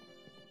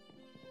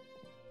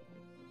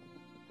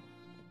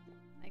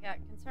 I got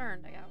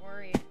concerned, I got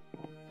worried.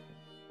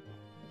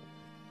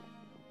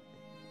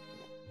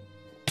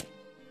 I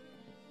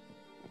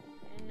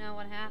didn't know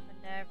what happened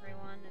to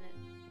everyone, and it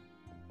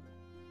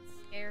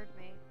scared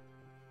me.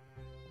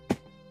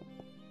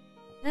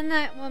 Then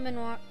that woman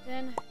walked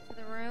in to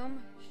the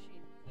room. She,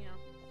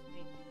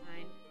 sweet and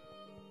kind.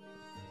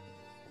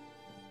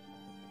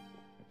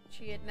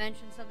 She had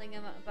mentioned something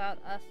about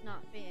us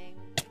not being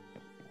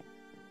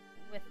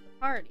with the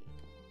party.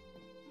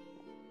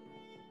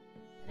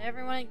 And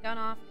everyone had gone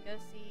off to go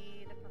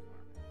see the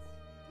performance.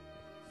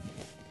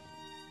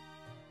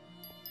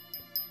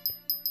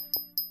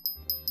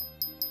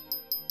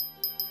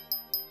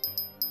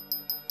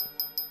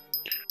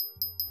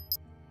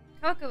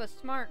 Coco was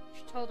smart.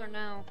 She told her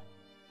no.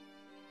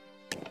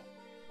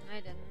 I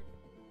didn't.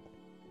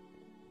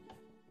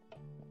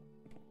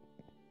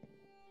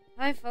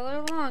 I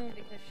followed along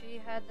because she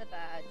had the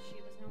badge. She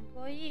was an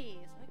employee,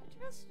 so I could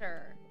trust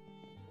her.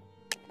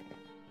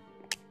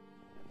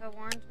 Coco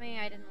warned me,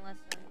 I didn't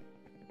listen.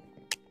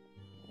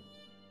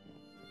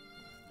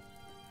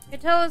 I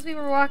could tell as we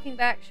were walking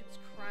back she was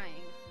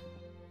crying.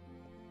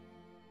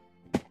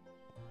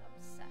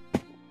 Upset.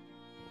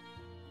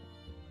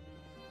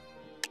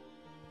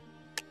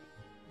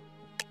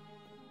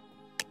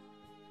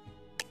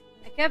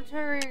 I kept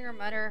hearing her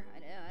mutter,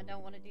 I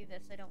don't want to do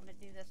this, I don't want to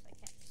do this, I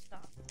can't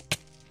stop.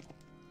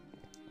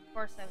 Of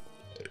course I was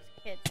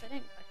a kid, so I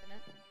didn't question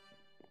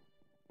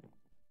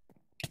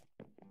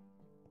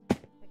it.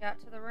 We got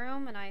to the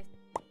room and I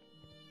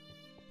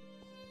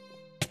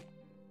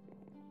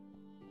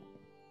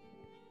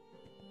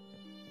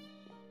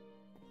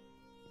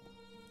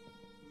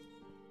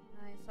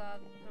saw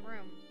the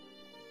room.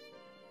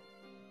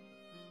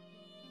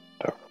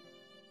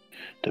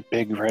 The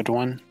big red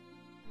one?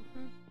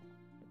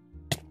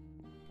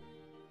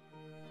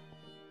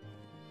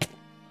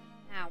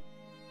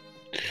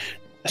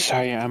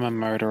 Sorry, I'm a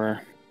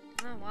murderer.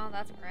 Oh, well,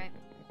 that's great.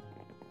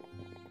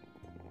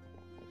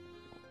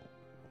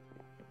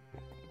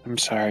 I'm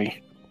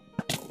sorry.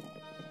 Good.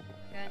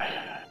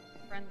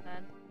 Friend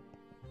then.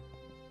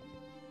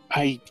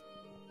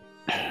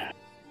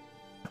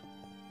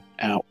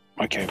 Ow.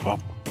 Okay, well,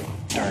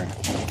 darn.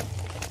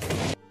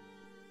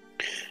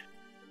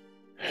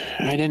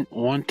 I didn't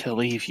want to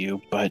leave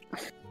you, but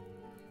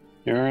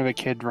you remember the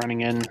kid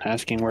running in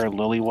asking where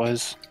Lily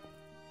was?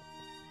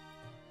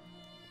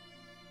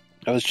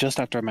 It was just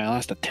after my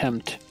last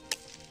attempt.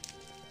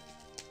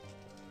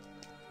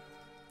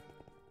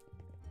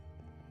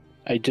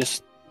 I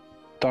just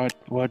thought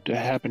what would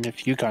happen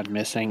if you got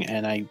missing,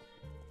 and I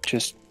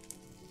just...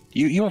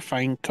 You were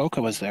fine.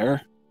 Coco was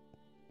there.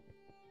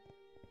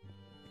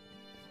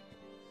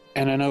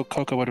 And I know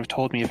Coco would have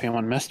told me if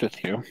anyone messed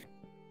with you.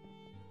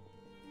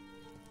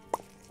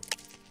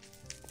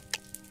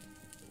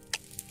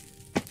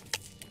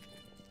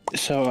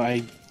 So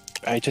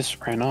I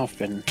just ran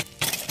off and...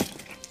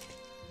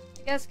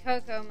 I guess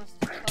Coco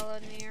must have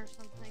followed me or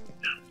something.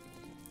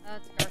 Oh,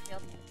 it's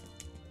Garfield.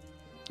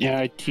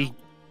 Yeah,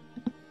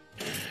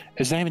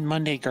 it's not even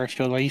Monday,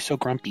 Garfield. Why are you so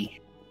grumpy?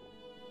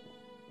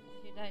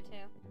 You died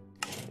too.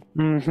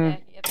 Mm-hmm. Yeah,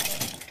 yep.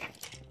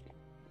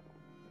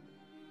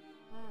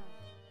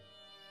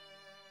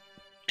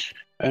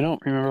 I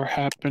don't remember what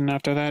happened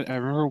after that. I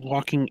remember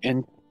walking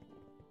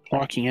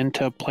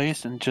into a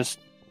place and just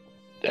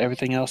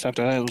everything else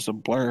after that was a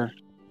blur.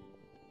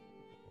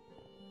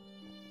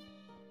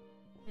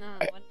 No,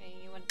 it wouldn't be.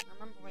 You wouldn't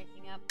remember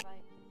waking up, but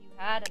you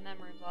had a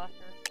memory blocker.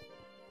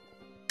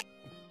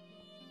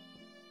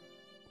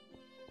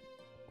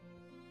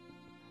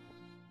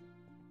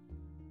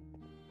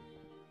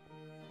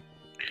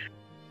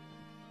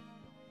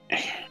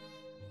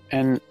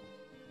 And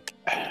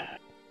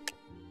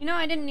You know,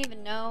 I didn't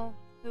even know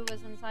who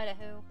was inside of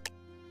who.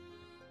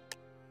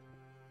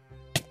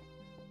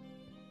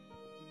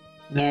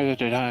 neither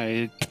did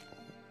I.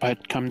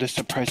 But come to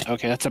surprise,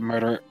 okay, that's a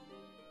murder.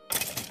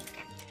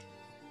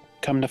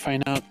 Come to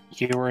find out,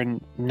 you were in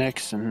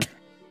Nick's, and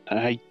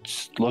I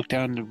just looked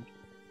down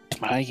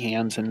to my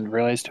hands and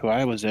realized who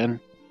I was in.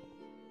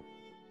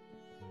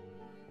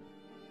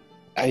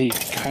 I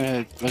kind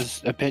of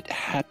was a bit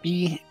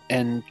happy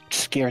and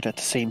scared at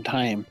the same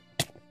time.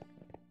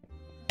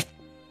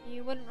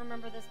 You wouldn't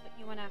remember this, but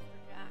you went after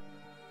Jack.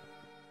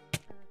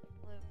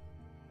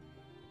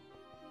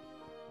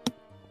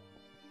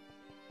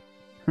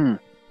 Or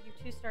Luke. You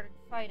two started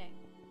fighting.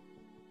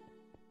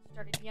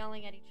 Started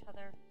yelling at each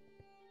other.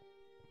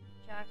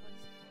 Jack was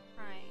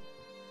crying.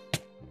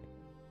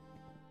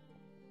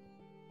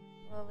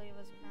 Lily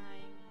was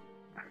crying.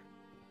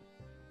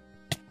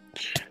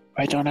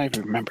 Why don't I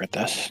remember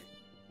this?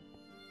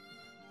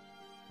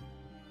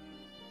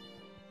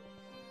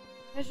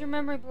 Because your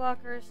memory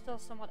blocker is still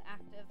somewhat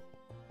active.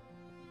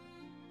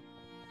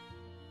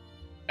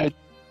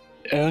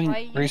 The only Why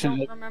you reason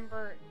don't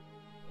remember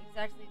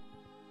exactly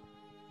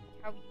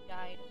how you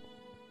died.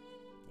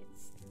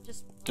 It's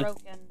just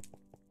broken.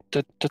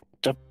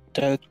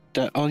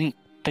 the only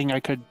thing I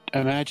could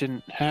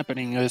imagine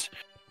happening is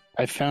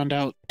I found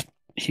out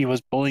he was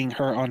bullying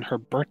her on her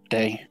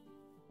birthday.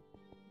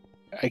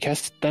 I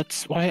guess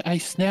that's why I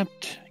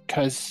snapped,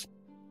 because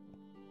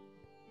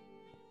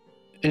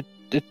it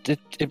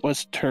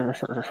was her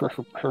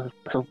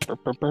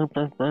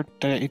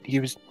birthday. He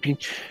was being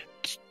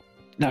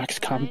Knox,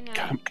 come.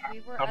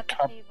 We were at the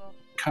table.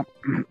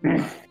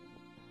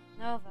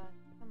 Nova,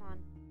 come on.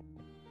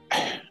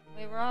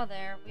 We were all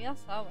there. We all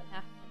saw what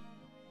happened.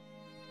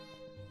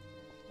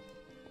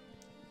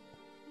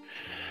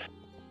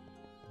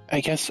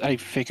 I guess I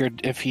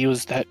figured if he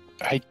was that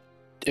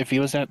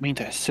mean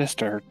to his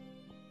sister,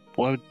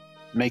 what would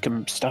make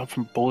him stop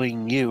from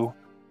bullying you?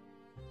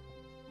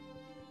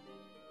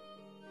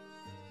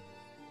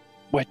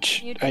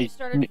 Which You two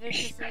started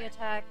viciously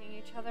attacking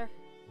each other.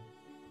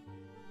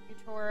 You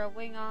tore a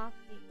wing off,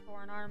 he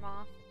tore an arm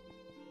off.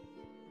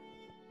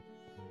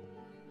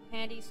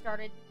 Handy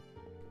started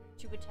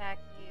to attack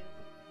you.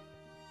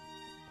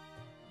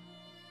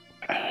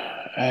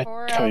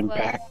 Coming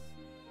back.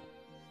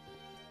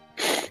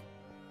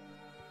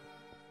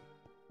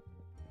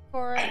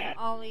 Cora and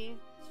Ollie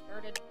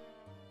started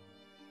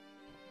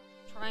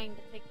trying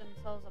to take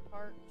themselves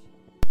apart.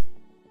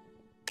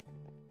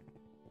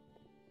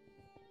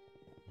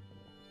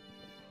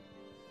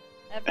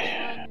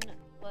 Everyone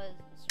was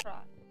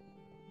distraught.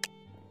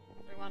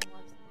 Everyone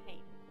was in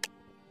pain.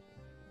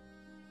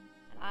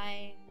 And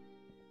I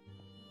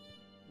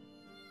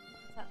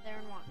sat there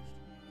and watched.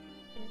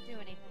 Didn't do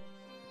anything.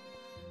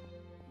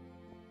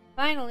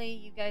 Finally,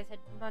 you guys had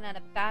run out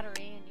of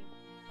battery and you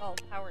all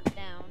powered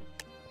down.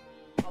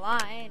 While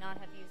I, not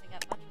have using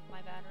up much of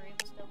my battery,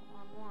 was still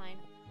online,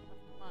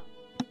 left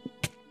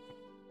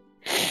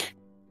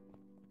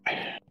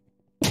alone.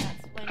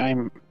 That's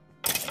when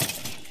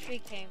she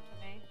came to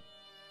me.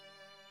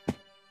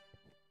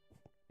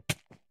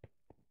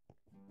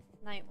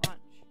 Night watch.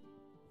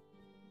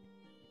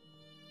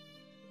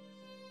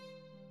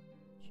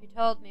 She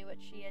told me what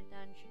she had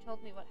done. She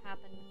told me what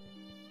happened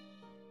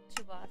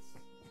to us.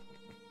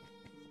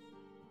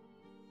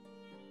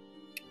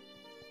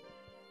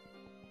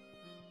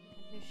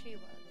 Who she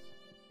was.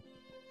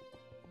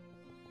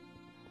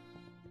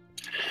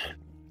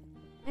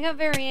 I got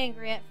very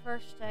angry at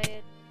first. I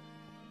had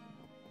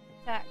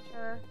attacked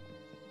her.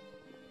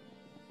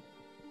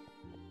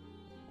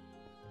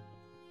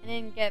 I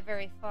didn't get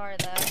very far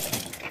though.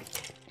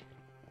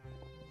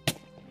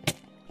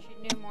 She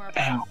knew more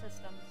about the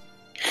systems.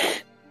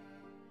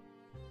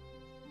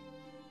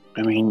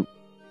 I mean,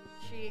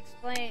 she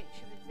explained,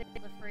 she was able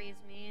to freeze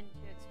me and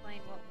to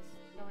explain what was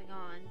going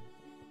on.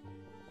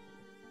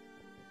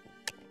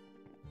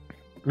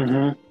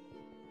 Mm-hmm.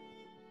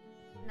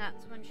 And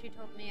that's when she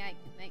told me I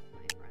could make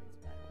my friends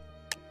better.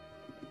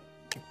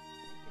 I could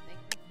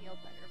make them feel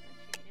better, but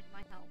she needed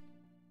my help.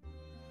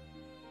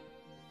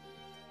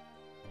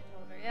 I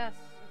told her yes. I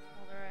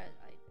told her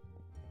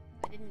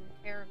I didn't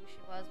care who she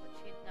was, what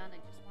she had done. I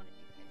just wanted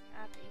you guys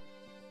happy.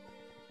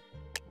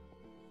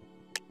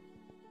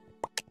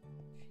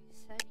 She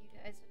said you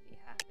guys would be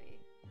happy.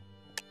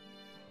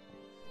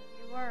 And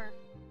you were.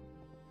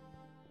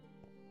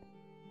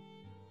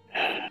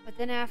 But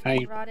then after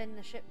you brought in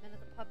the shipment of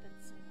the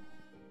puppets, and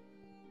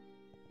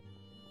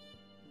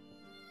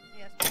I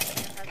guess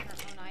Maria has her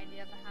own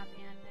idea of a happy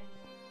ending.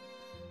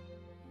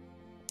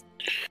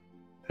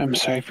 I'm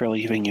sorry for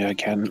leaving you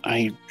again.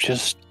 I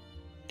just...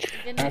 You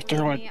didn't After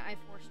leave what... me, I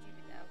forced you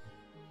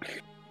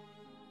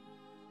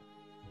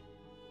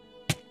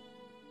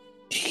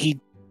to go.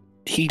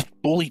 He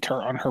bullied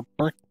her on her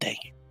birthday.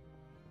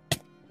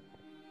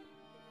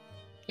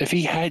 If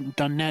he hadn't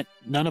done that,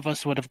 none of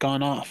us would have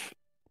gone off.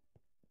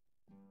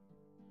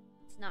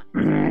 It's not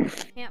his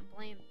fault. You can't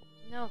blame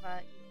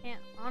Nova. You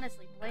can't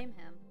honestly blame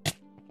him.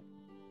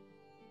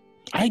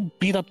 I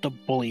beat up the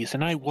bullies,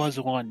 and I was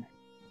one.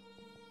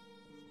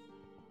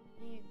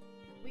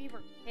 We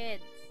were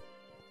kids.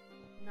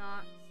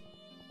 Not...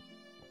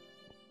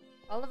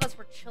 All of us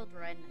were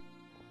children.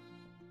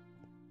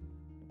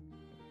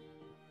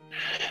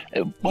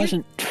 It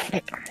wasn't...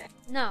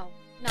 No,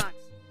 Nox.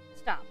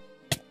 Stop.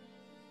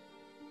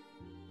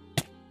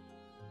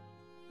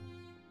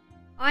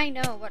 I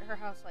know what her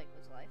house life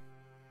was like.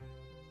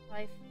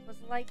 Life was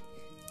like...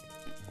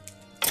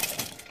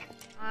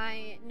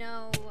 I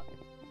know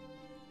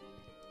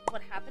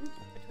what happened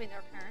between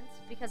their parents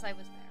because I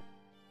was there.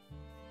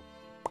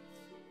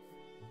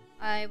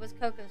 I was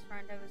Coco's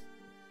friend. I was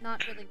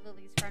not really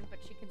Lily's friend, but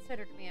she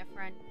considered me a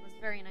friend and was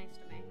very nice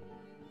to me.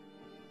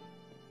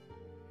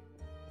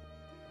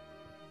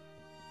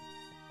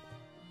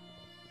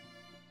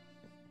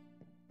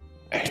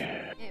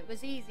 It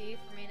was easy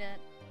for me to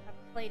have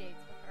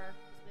playdates with her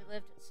because we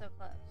lived so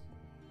close.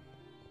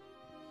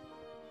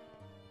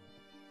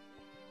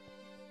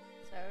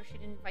 So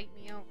she'd invite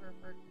me over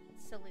for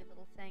silly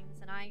little things,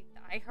 and I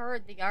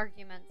heard the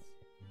arguments.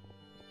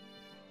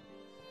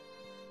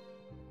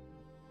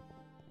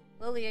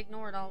 Lily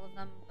ignored all of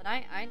them, but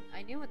I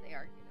knew what they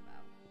argued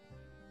about.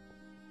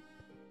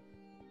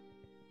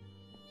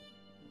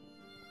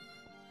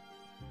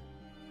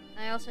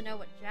 I also know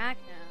what Jack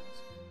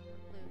knows. Or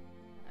Luke,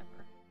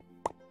 whatever.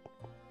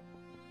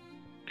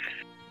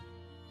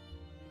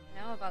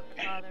 I know about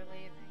the father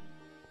leaving.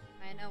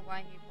 I know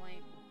why he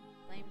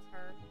blames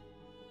her.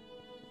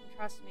 And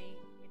trust me,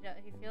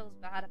 he feels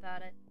bad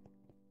about it.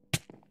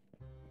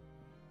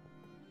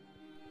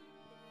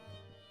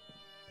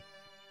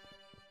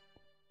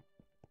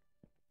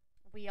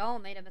 We all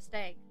made a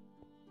mistake.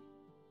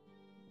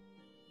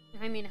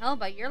 I mean, hell,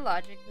 by your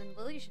logic, then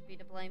Lily should be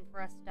to blame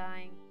for us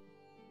dying.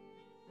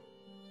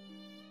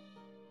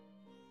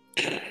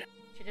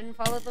 She didn't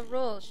follow the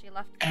rules. She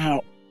left.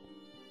 Ow.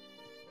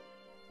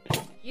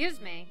 Excuse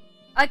me.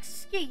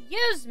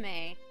 Excuse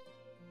me.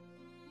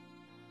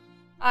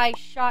 I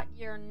shot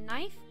your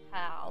knife,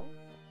 pal.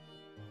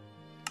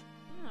 I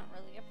don't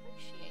really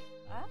appreciate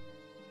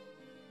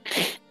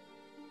that.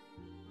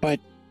 But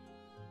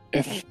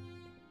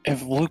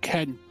if Luke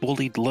hadn't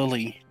bullied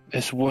Lily,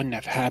 this wouldn't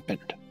have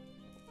happened.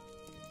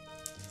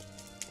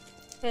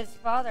 If his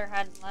father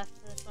hadn't left,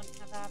 this wouldn't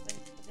have happened.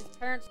 If his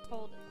parents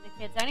told the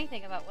kids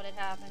anything about what had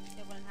happened,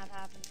 it wouldn't have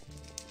happened.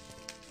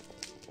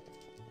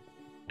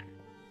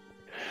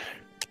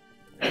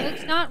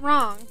 Luke's not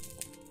wrong.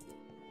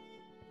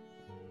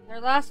 Their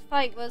last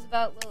fight was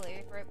about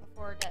Lily right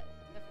before their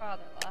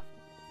father left.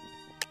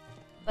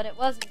 But it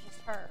wasn't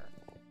just her.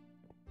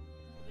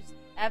 It was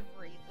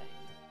everything.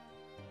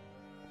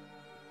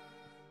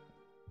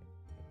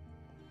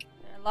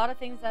 There are a lot of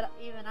things that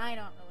even I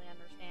don't really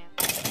understand.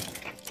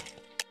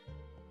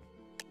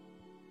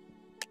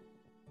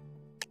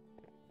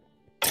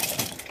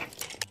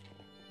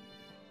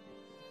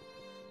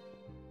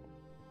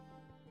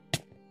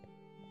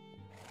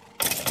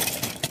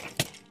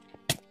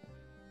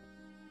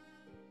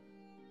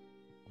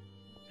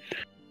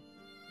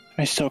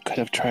 I still could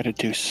have tried to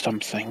do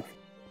something.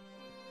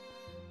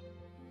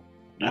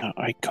 No,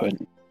 I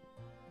couldn't.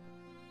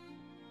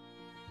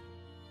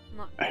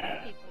 Not people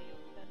you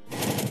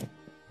couldn't.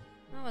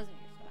 That wasn't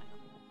your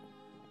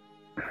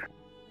style.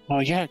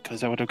 Well, yeah,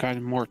 because I would have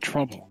gotten more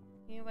trouble.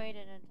 You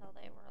waited until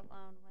they were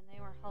alone, when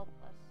they were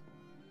helpless.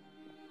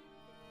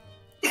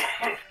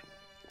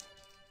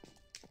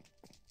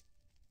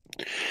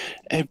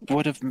 It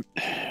would have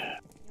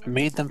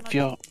made them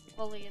feel...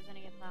 Bully as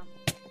any of them.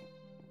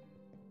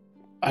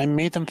 I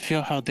made them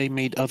feel how they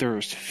made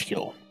others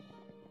feel.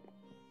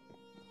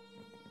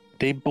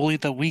 They bullied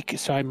the weak,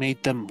 so I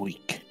made them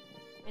weak.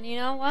 And you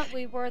know what?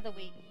 We were the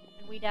weak,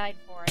 and we died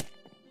for it.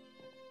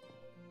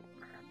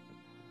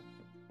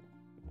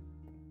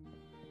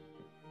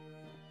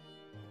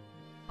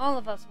 All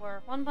of us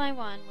were, one by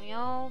one. We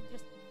all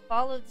just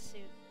followed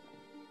suit.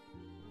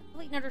 A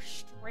complete and utter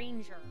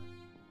stranger.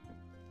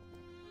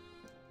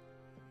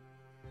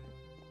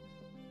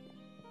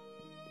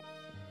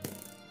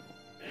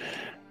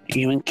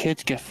 Even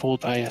kids get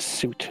fooled by a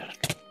suit.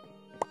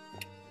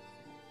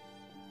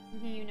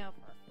 You know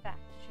for a fact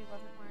she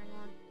wasn't wearing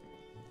one.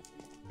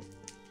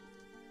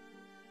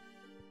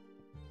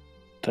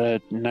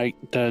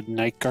 The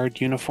night guard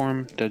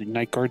uniform, the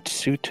night guard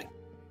suit.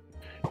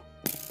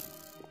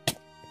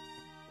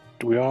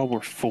 We all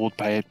were fooled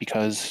by it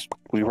because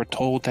we were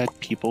told that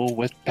people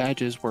with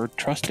badges were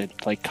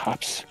trusted, like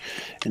cops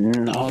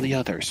and all the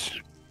others.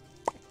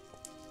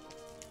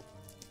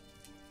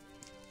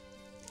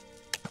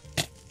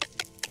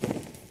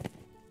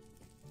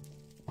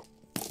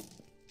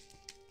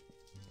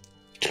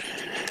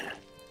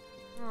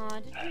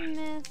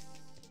 miss.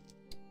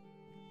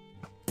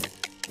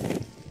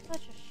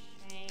 Such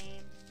a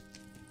shame.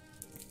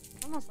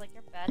 It's almost like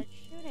you're bad at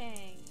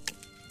shooting.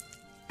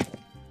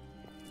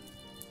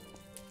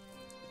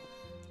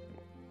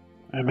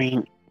 I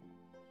mean,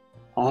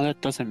 all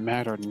that doesn't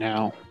matter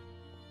now.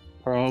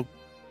 We're all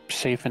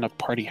safe in a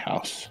party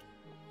house.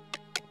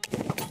 You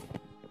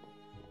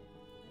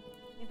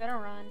better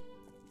run.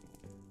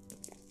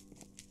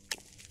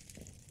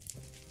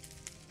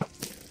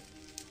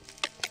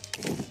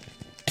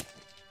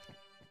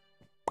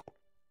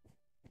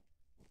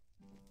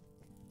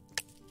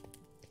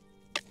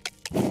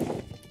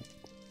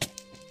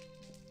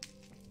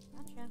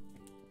 Gotcha.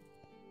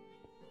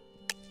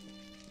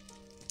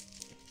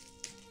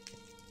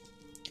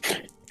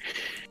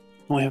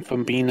 Went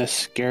from being a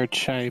scared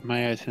shy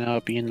Maya to now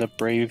being the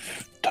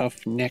brave,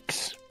 tough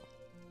Nyx.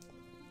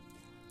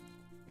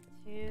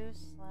 Too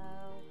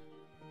slow.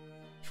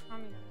 Tell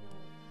me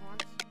you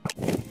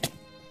want.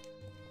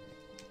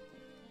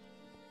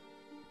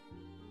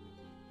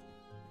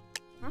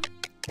 Huh?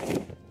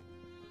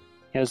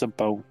 He has a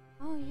bow.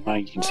 Oh, you Oh, got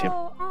you can see him.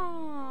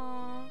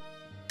 Aww.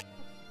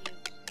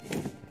 That's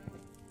cute.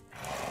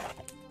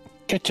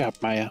 Good job,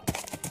 Maya.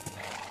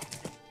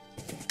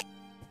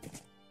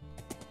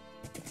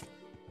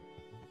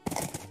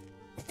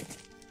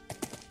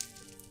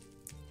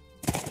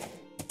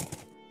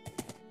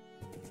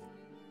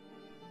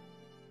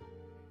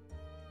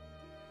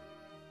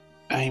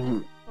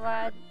 I'm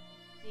glad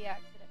the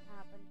accident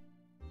happened.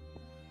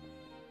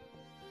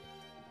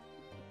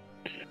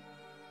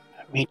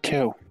 Me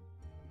too.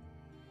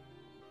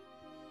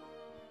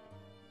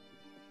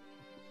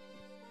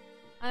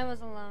 I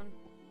was alone.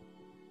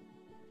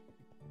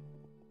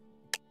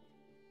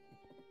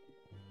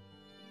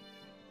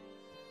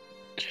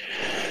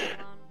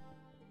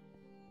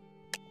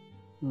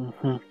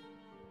 Mm-hmm.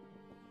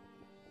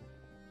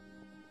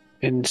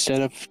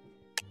 Instead of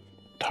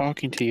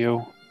talking to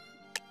you,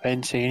 I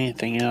didn't say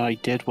anything. All I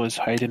did was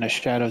hide in the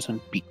shadows and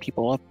beat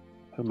people up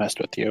who messed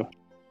with you.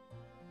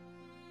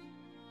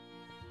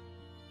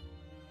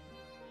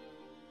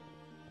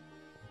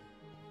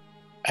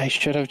 I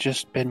should have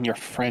just been your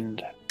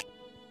friend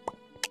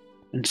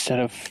instead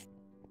of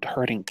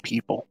hurting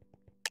people.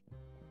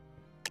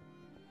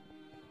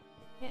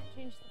 Can't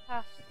change the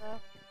past, though.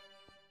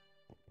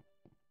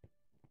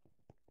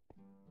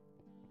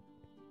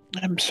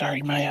 I'm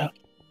sorry, Maya.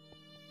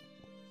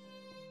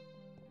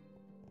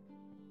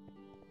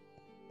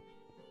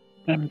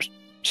 I'm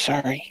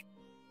sorry.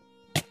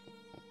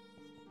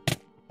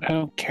 I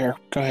don't care.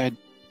 Go ahead.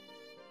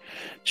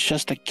 It's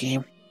just a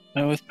game.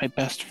 I'm with my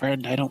best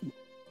friend. I don't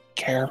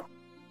care.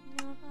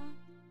 You know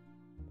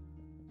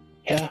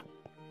that? Yeah.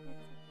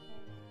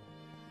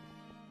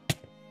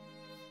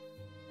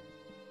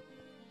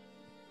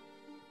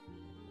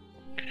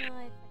 It's okay. You know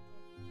I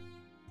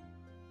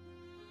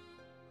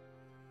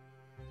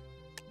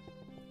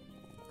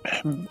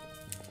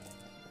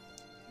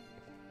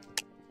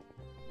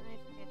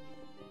forgive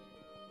you.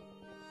 I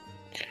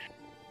forgive you.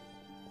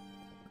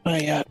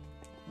 Maya,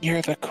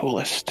 you're the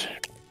coolest.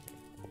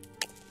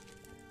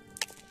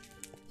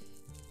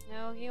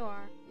 No, you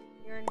are.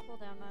 You're in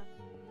cooldown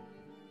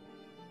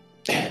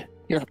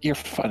mode. You're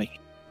funny.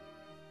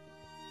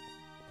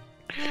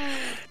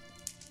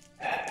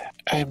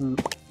 I'm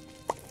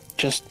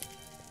just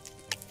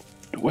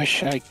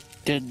wish I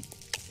didn't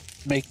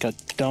make a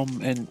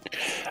dumb and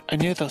I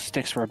knew those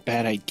sticks were a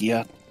bad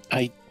idea.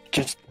 I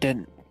just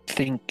didn't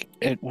think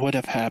it would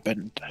have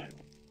happened.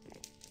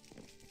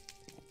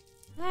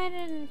 I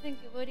didn't think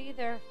it would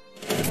either.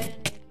 I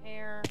didn't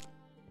care.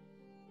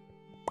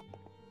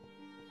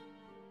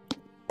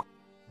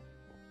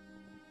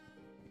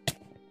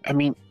 I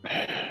mean,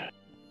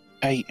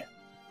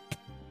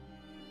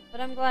 But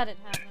I'm glad it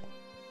happened.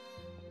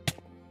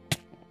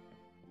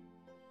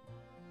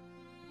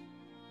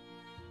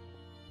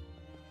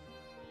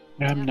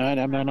 I'm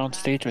not on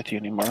stage with you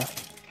anymore.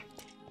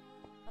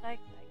 But I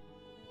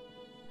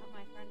got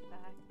my friend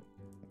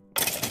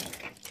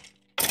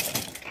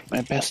back.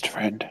 My best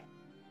friend.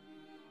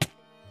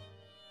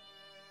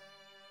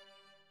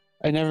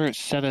 I never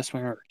said this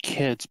when we were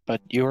kids,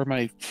 but you were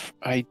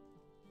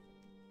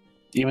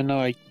even though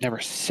I never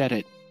said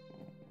it,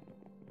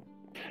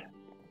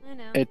 I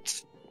know.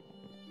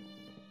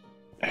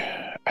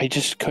 I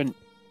just couldn't,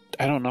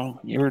 I don't know,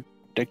 you're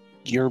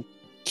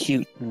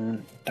cute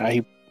and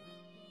I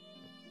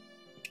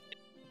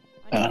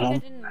I don't know.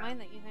 didn't mind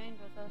that you hanged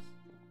with us.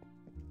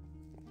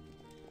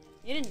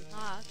 You didn't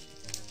talk.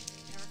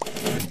 You never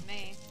said anything to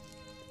me.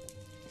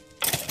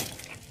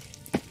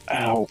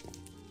 Ow.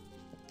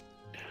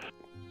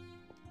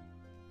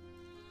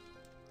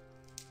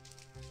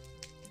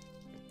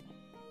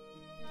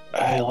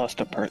 I lost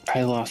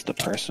a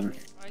person.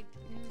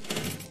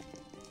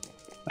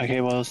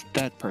 Okay, well, it's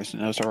that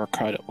person. It was a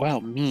Ricardo. Wow,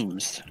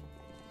 memes.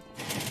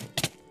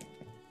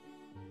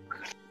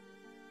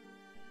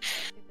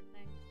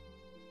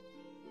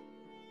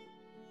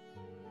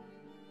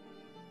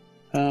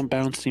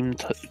 Bounce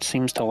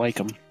seems to like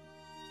him.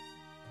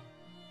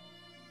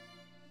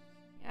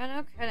 Yeah,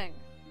 no kidding.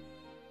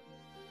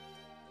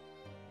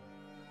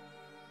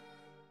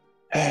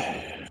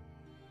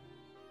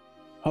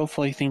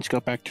 hopefully things go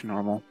back to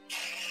normal.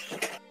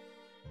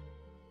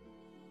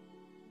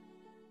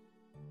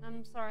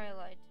 I'm sorry I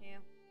lied to you.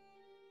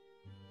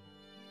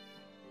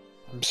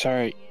 I'm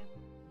sorry.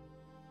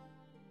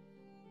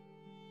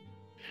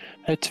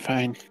 It's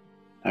fine.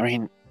 I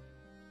mean,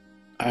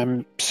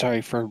 I'm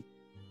sorry for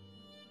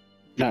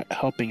not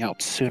helping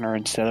out sooner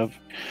instead of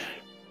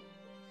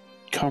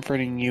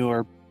comforting you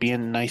or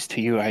being nice to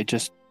you. I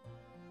just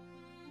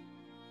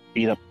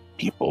beat up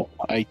people.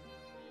 I'm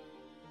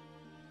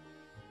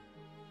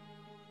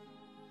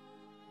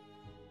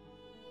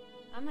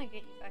gonna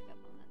get you back up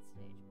on that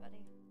stage, buddy.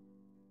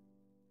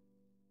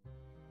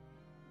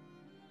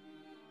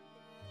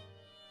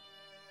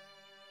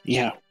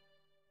 Yeah.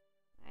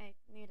 I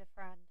need a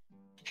friend.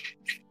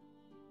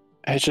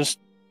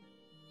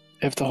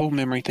 If the whole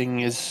memory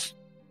thing is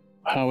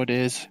how it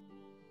is,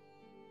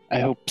 I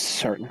hope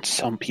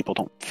some people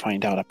don't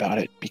find out about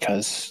it,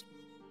 because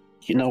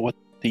what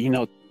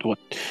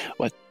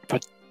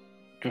what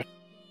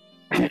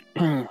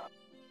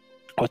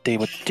what they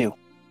would do.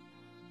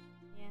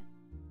 Yeah.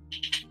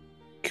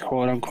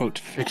 Quote unquote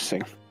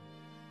fixing.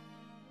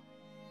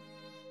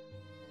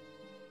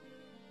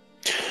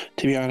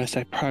 To be honest,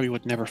 I probably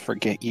would never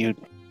forget you. You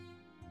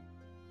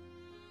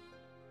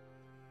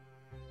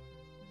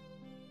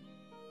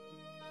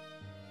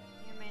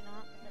may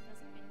not, but that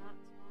doesn't mean not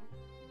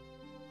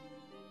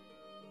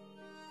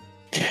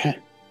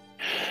to.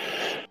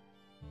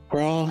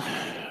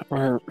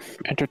 We're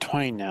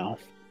intertwined now.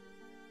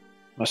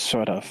 Well,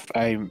 sort of.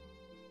 I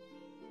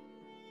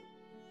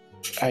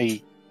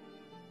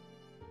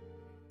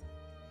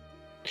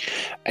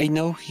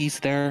know he's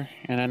there,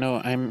 and I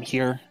know I'm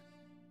here,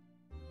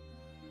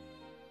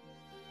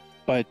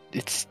 but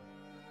it's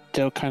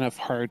still kind of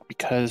hard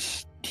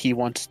because he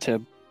wants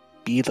to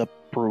be the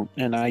brute,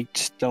 and I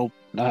still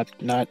not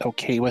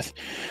okay with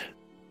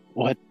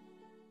what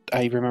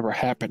I remember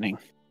happening.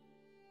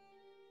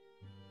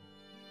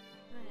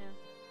 I know.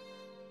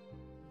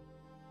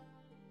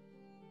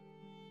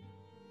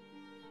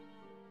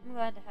 I'm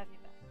glad to have you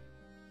back.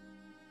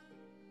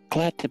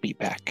 Glad to be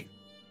back.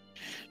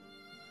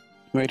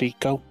 Ready to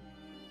go?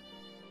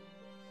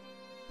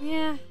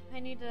 Yeah, I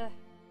need to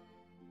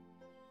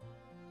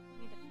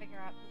figure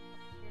out who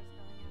here's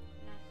going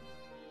after next.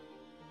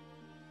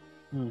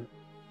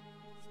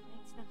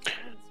 This makes no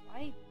sense.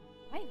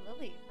 Why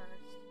Lily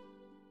first?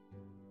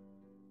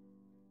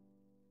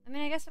 I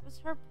mean, I guess it was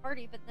her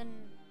party, but then,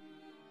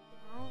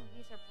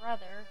 he's her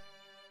brother.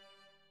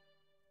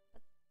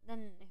 But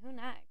then, who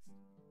next?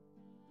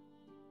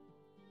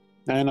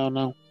 I don't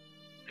know.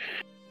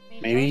 I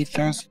mean, Maybe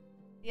there's...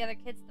 the other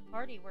kids at the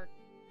party were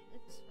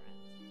Luke's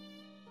friends.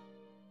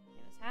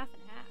 It was half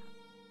and half.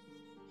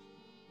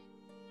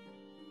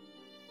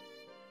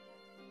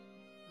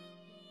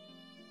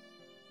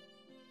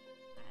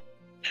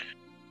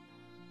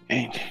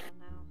 Hey,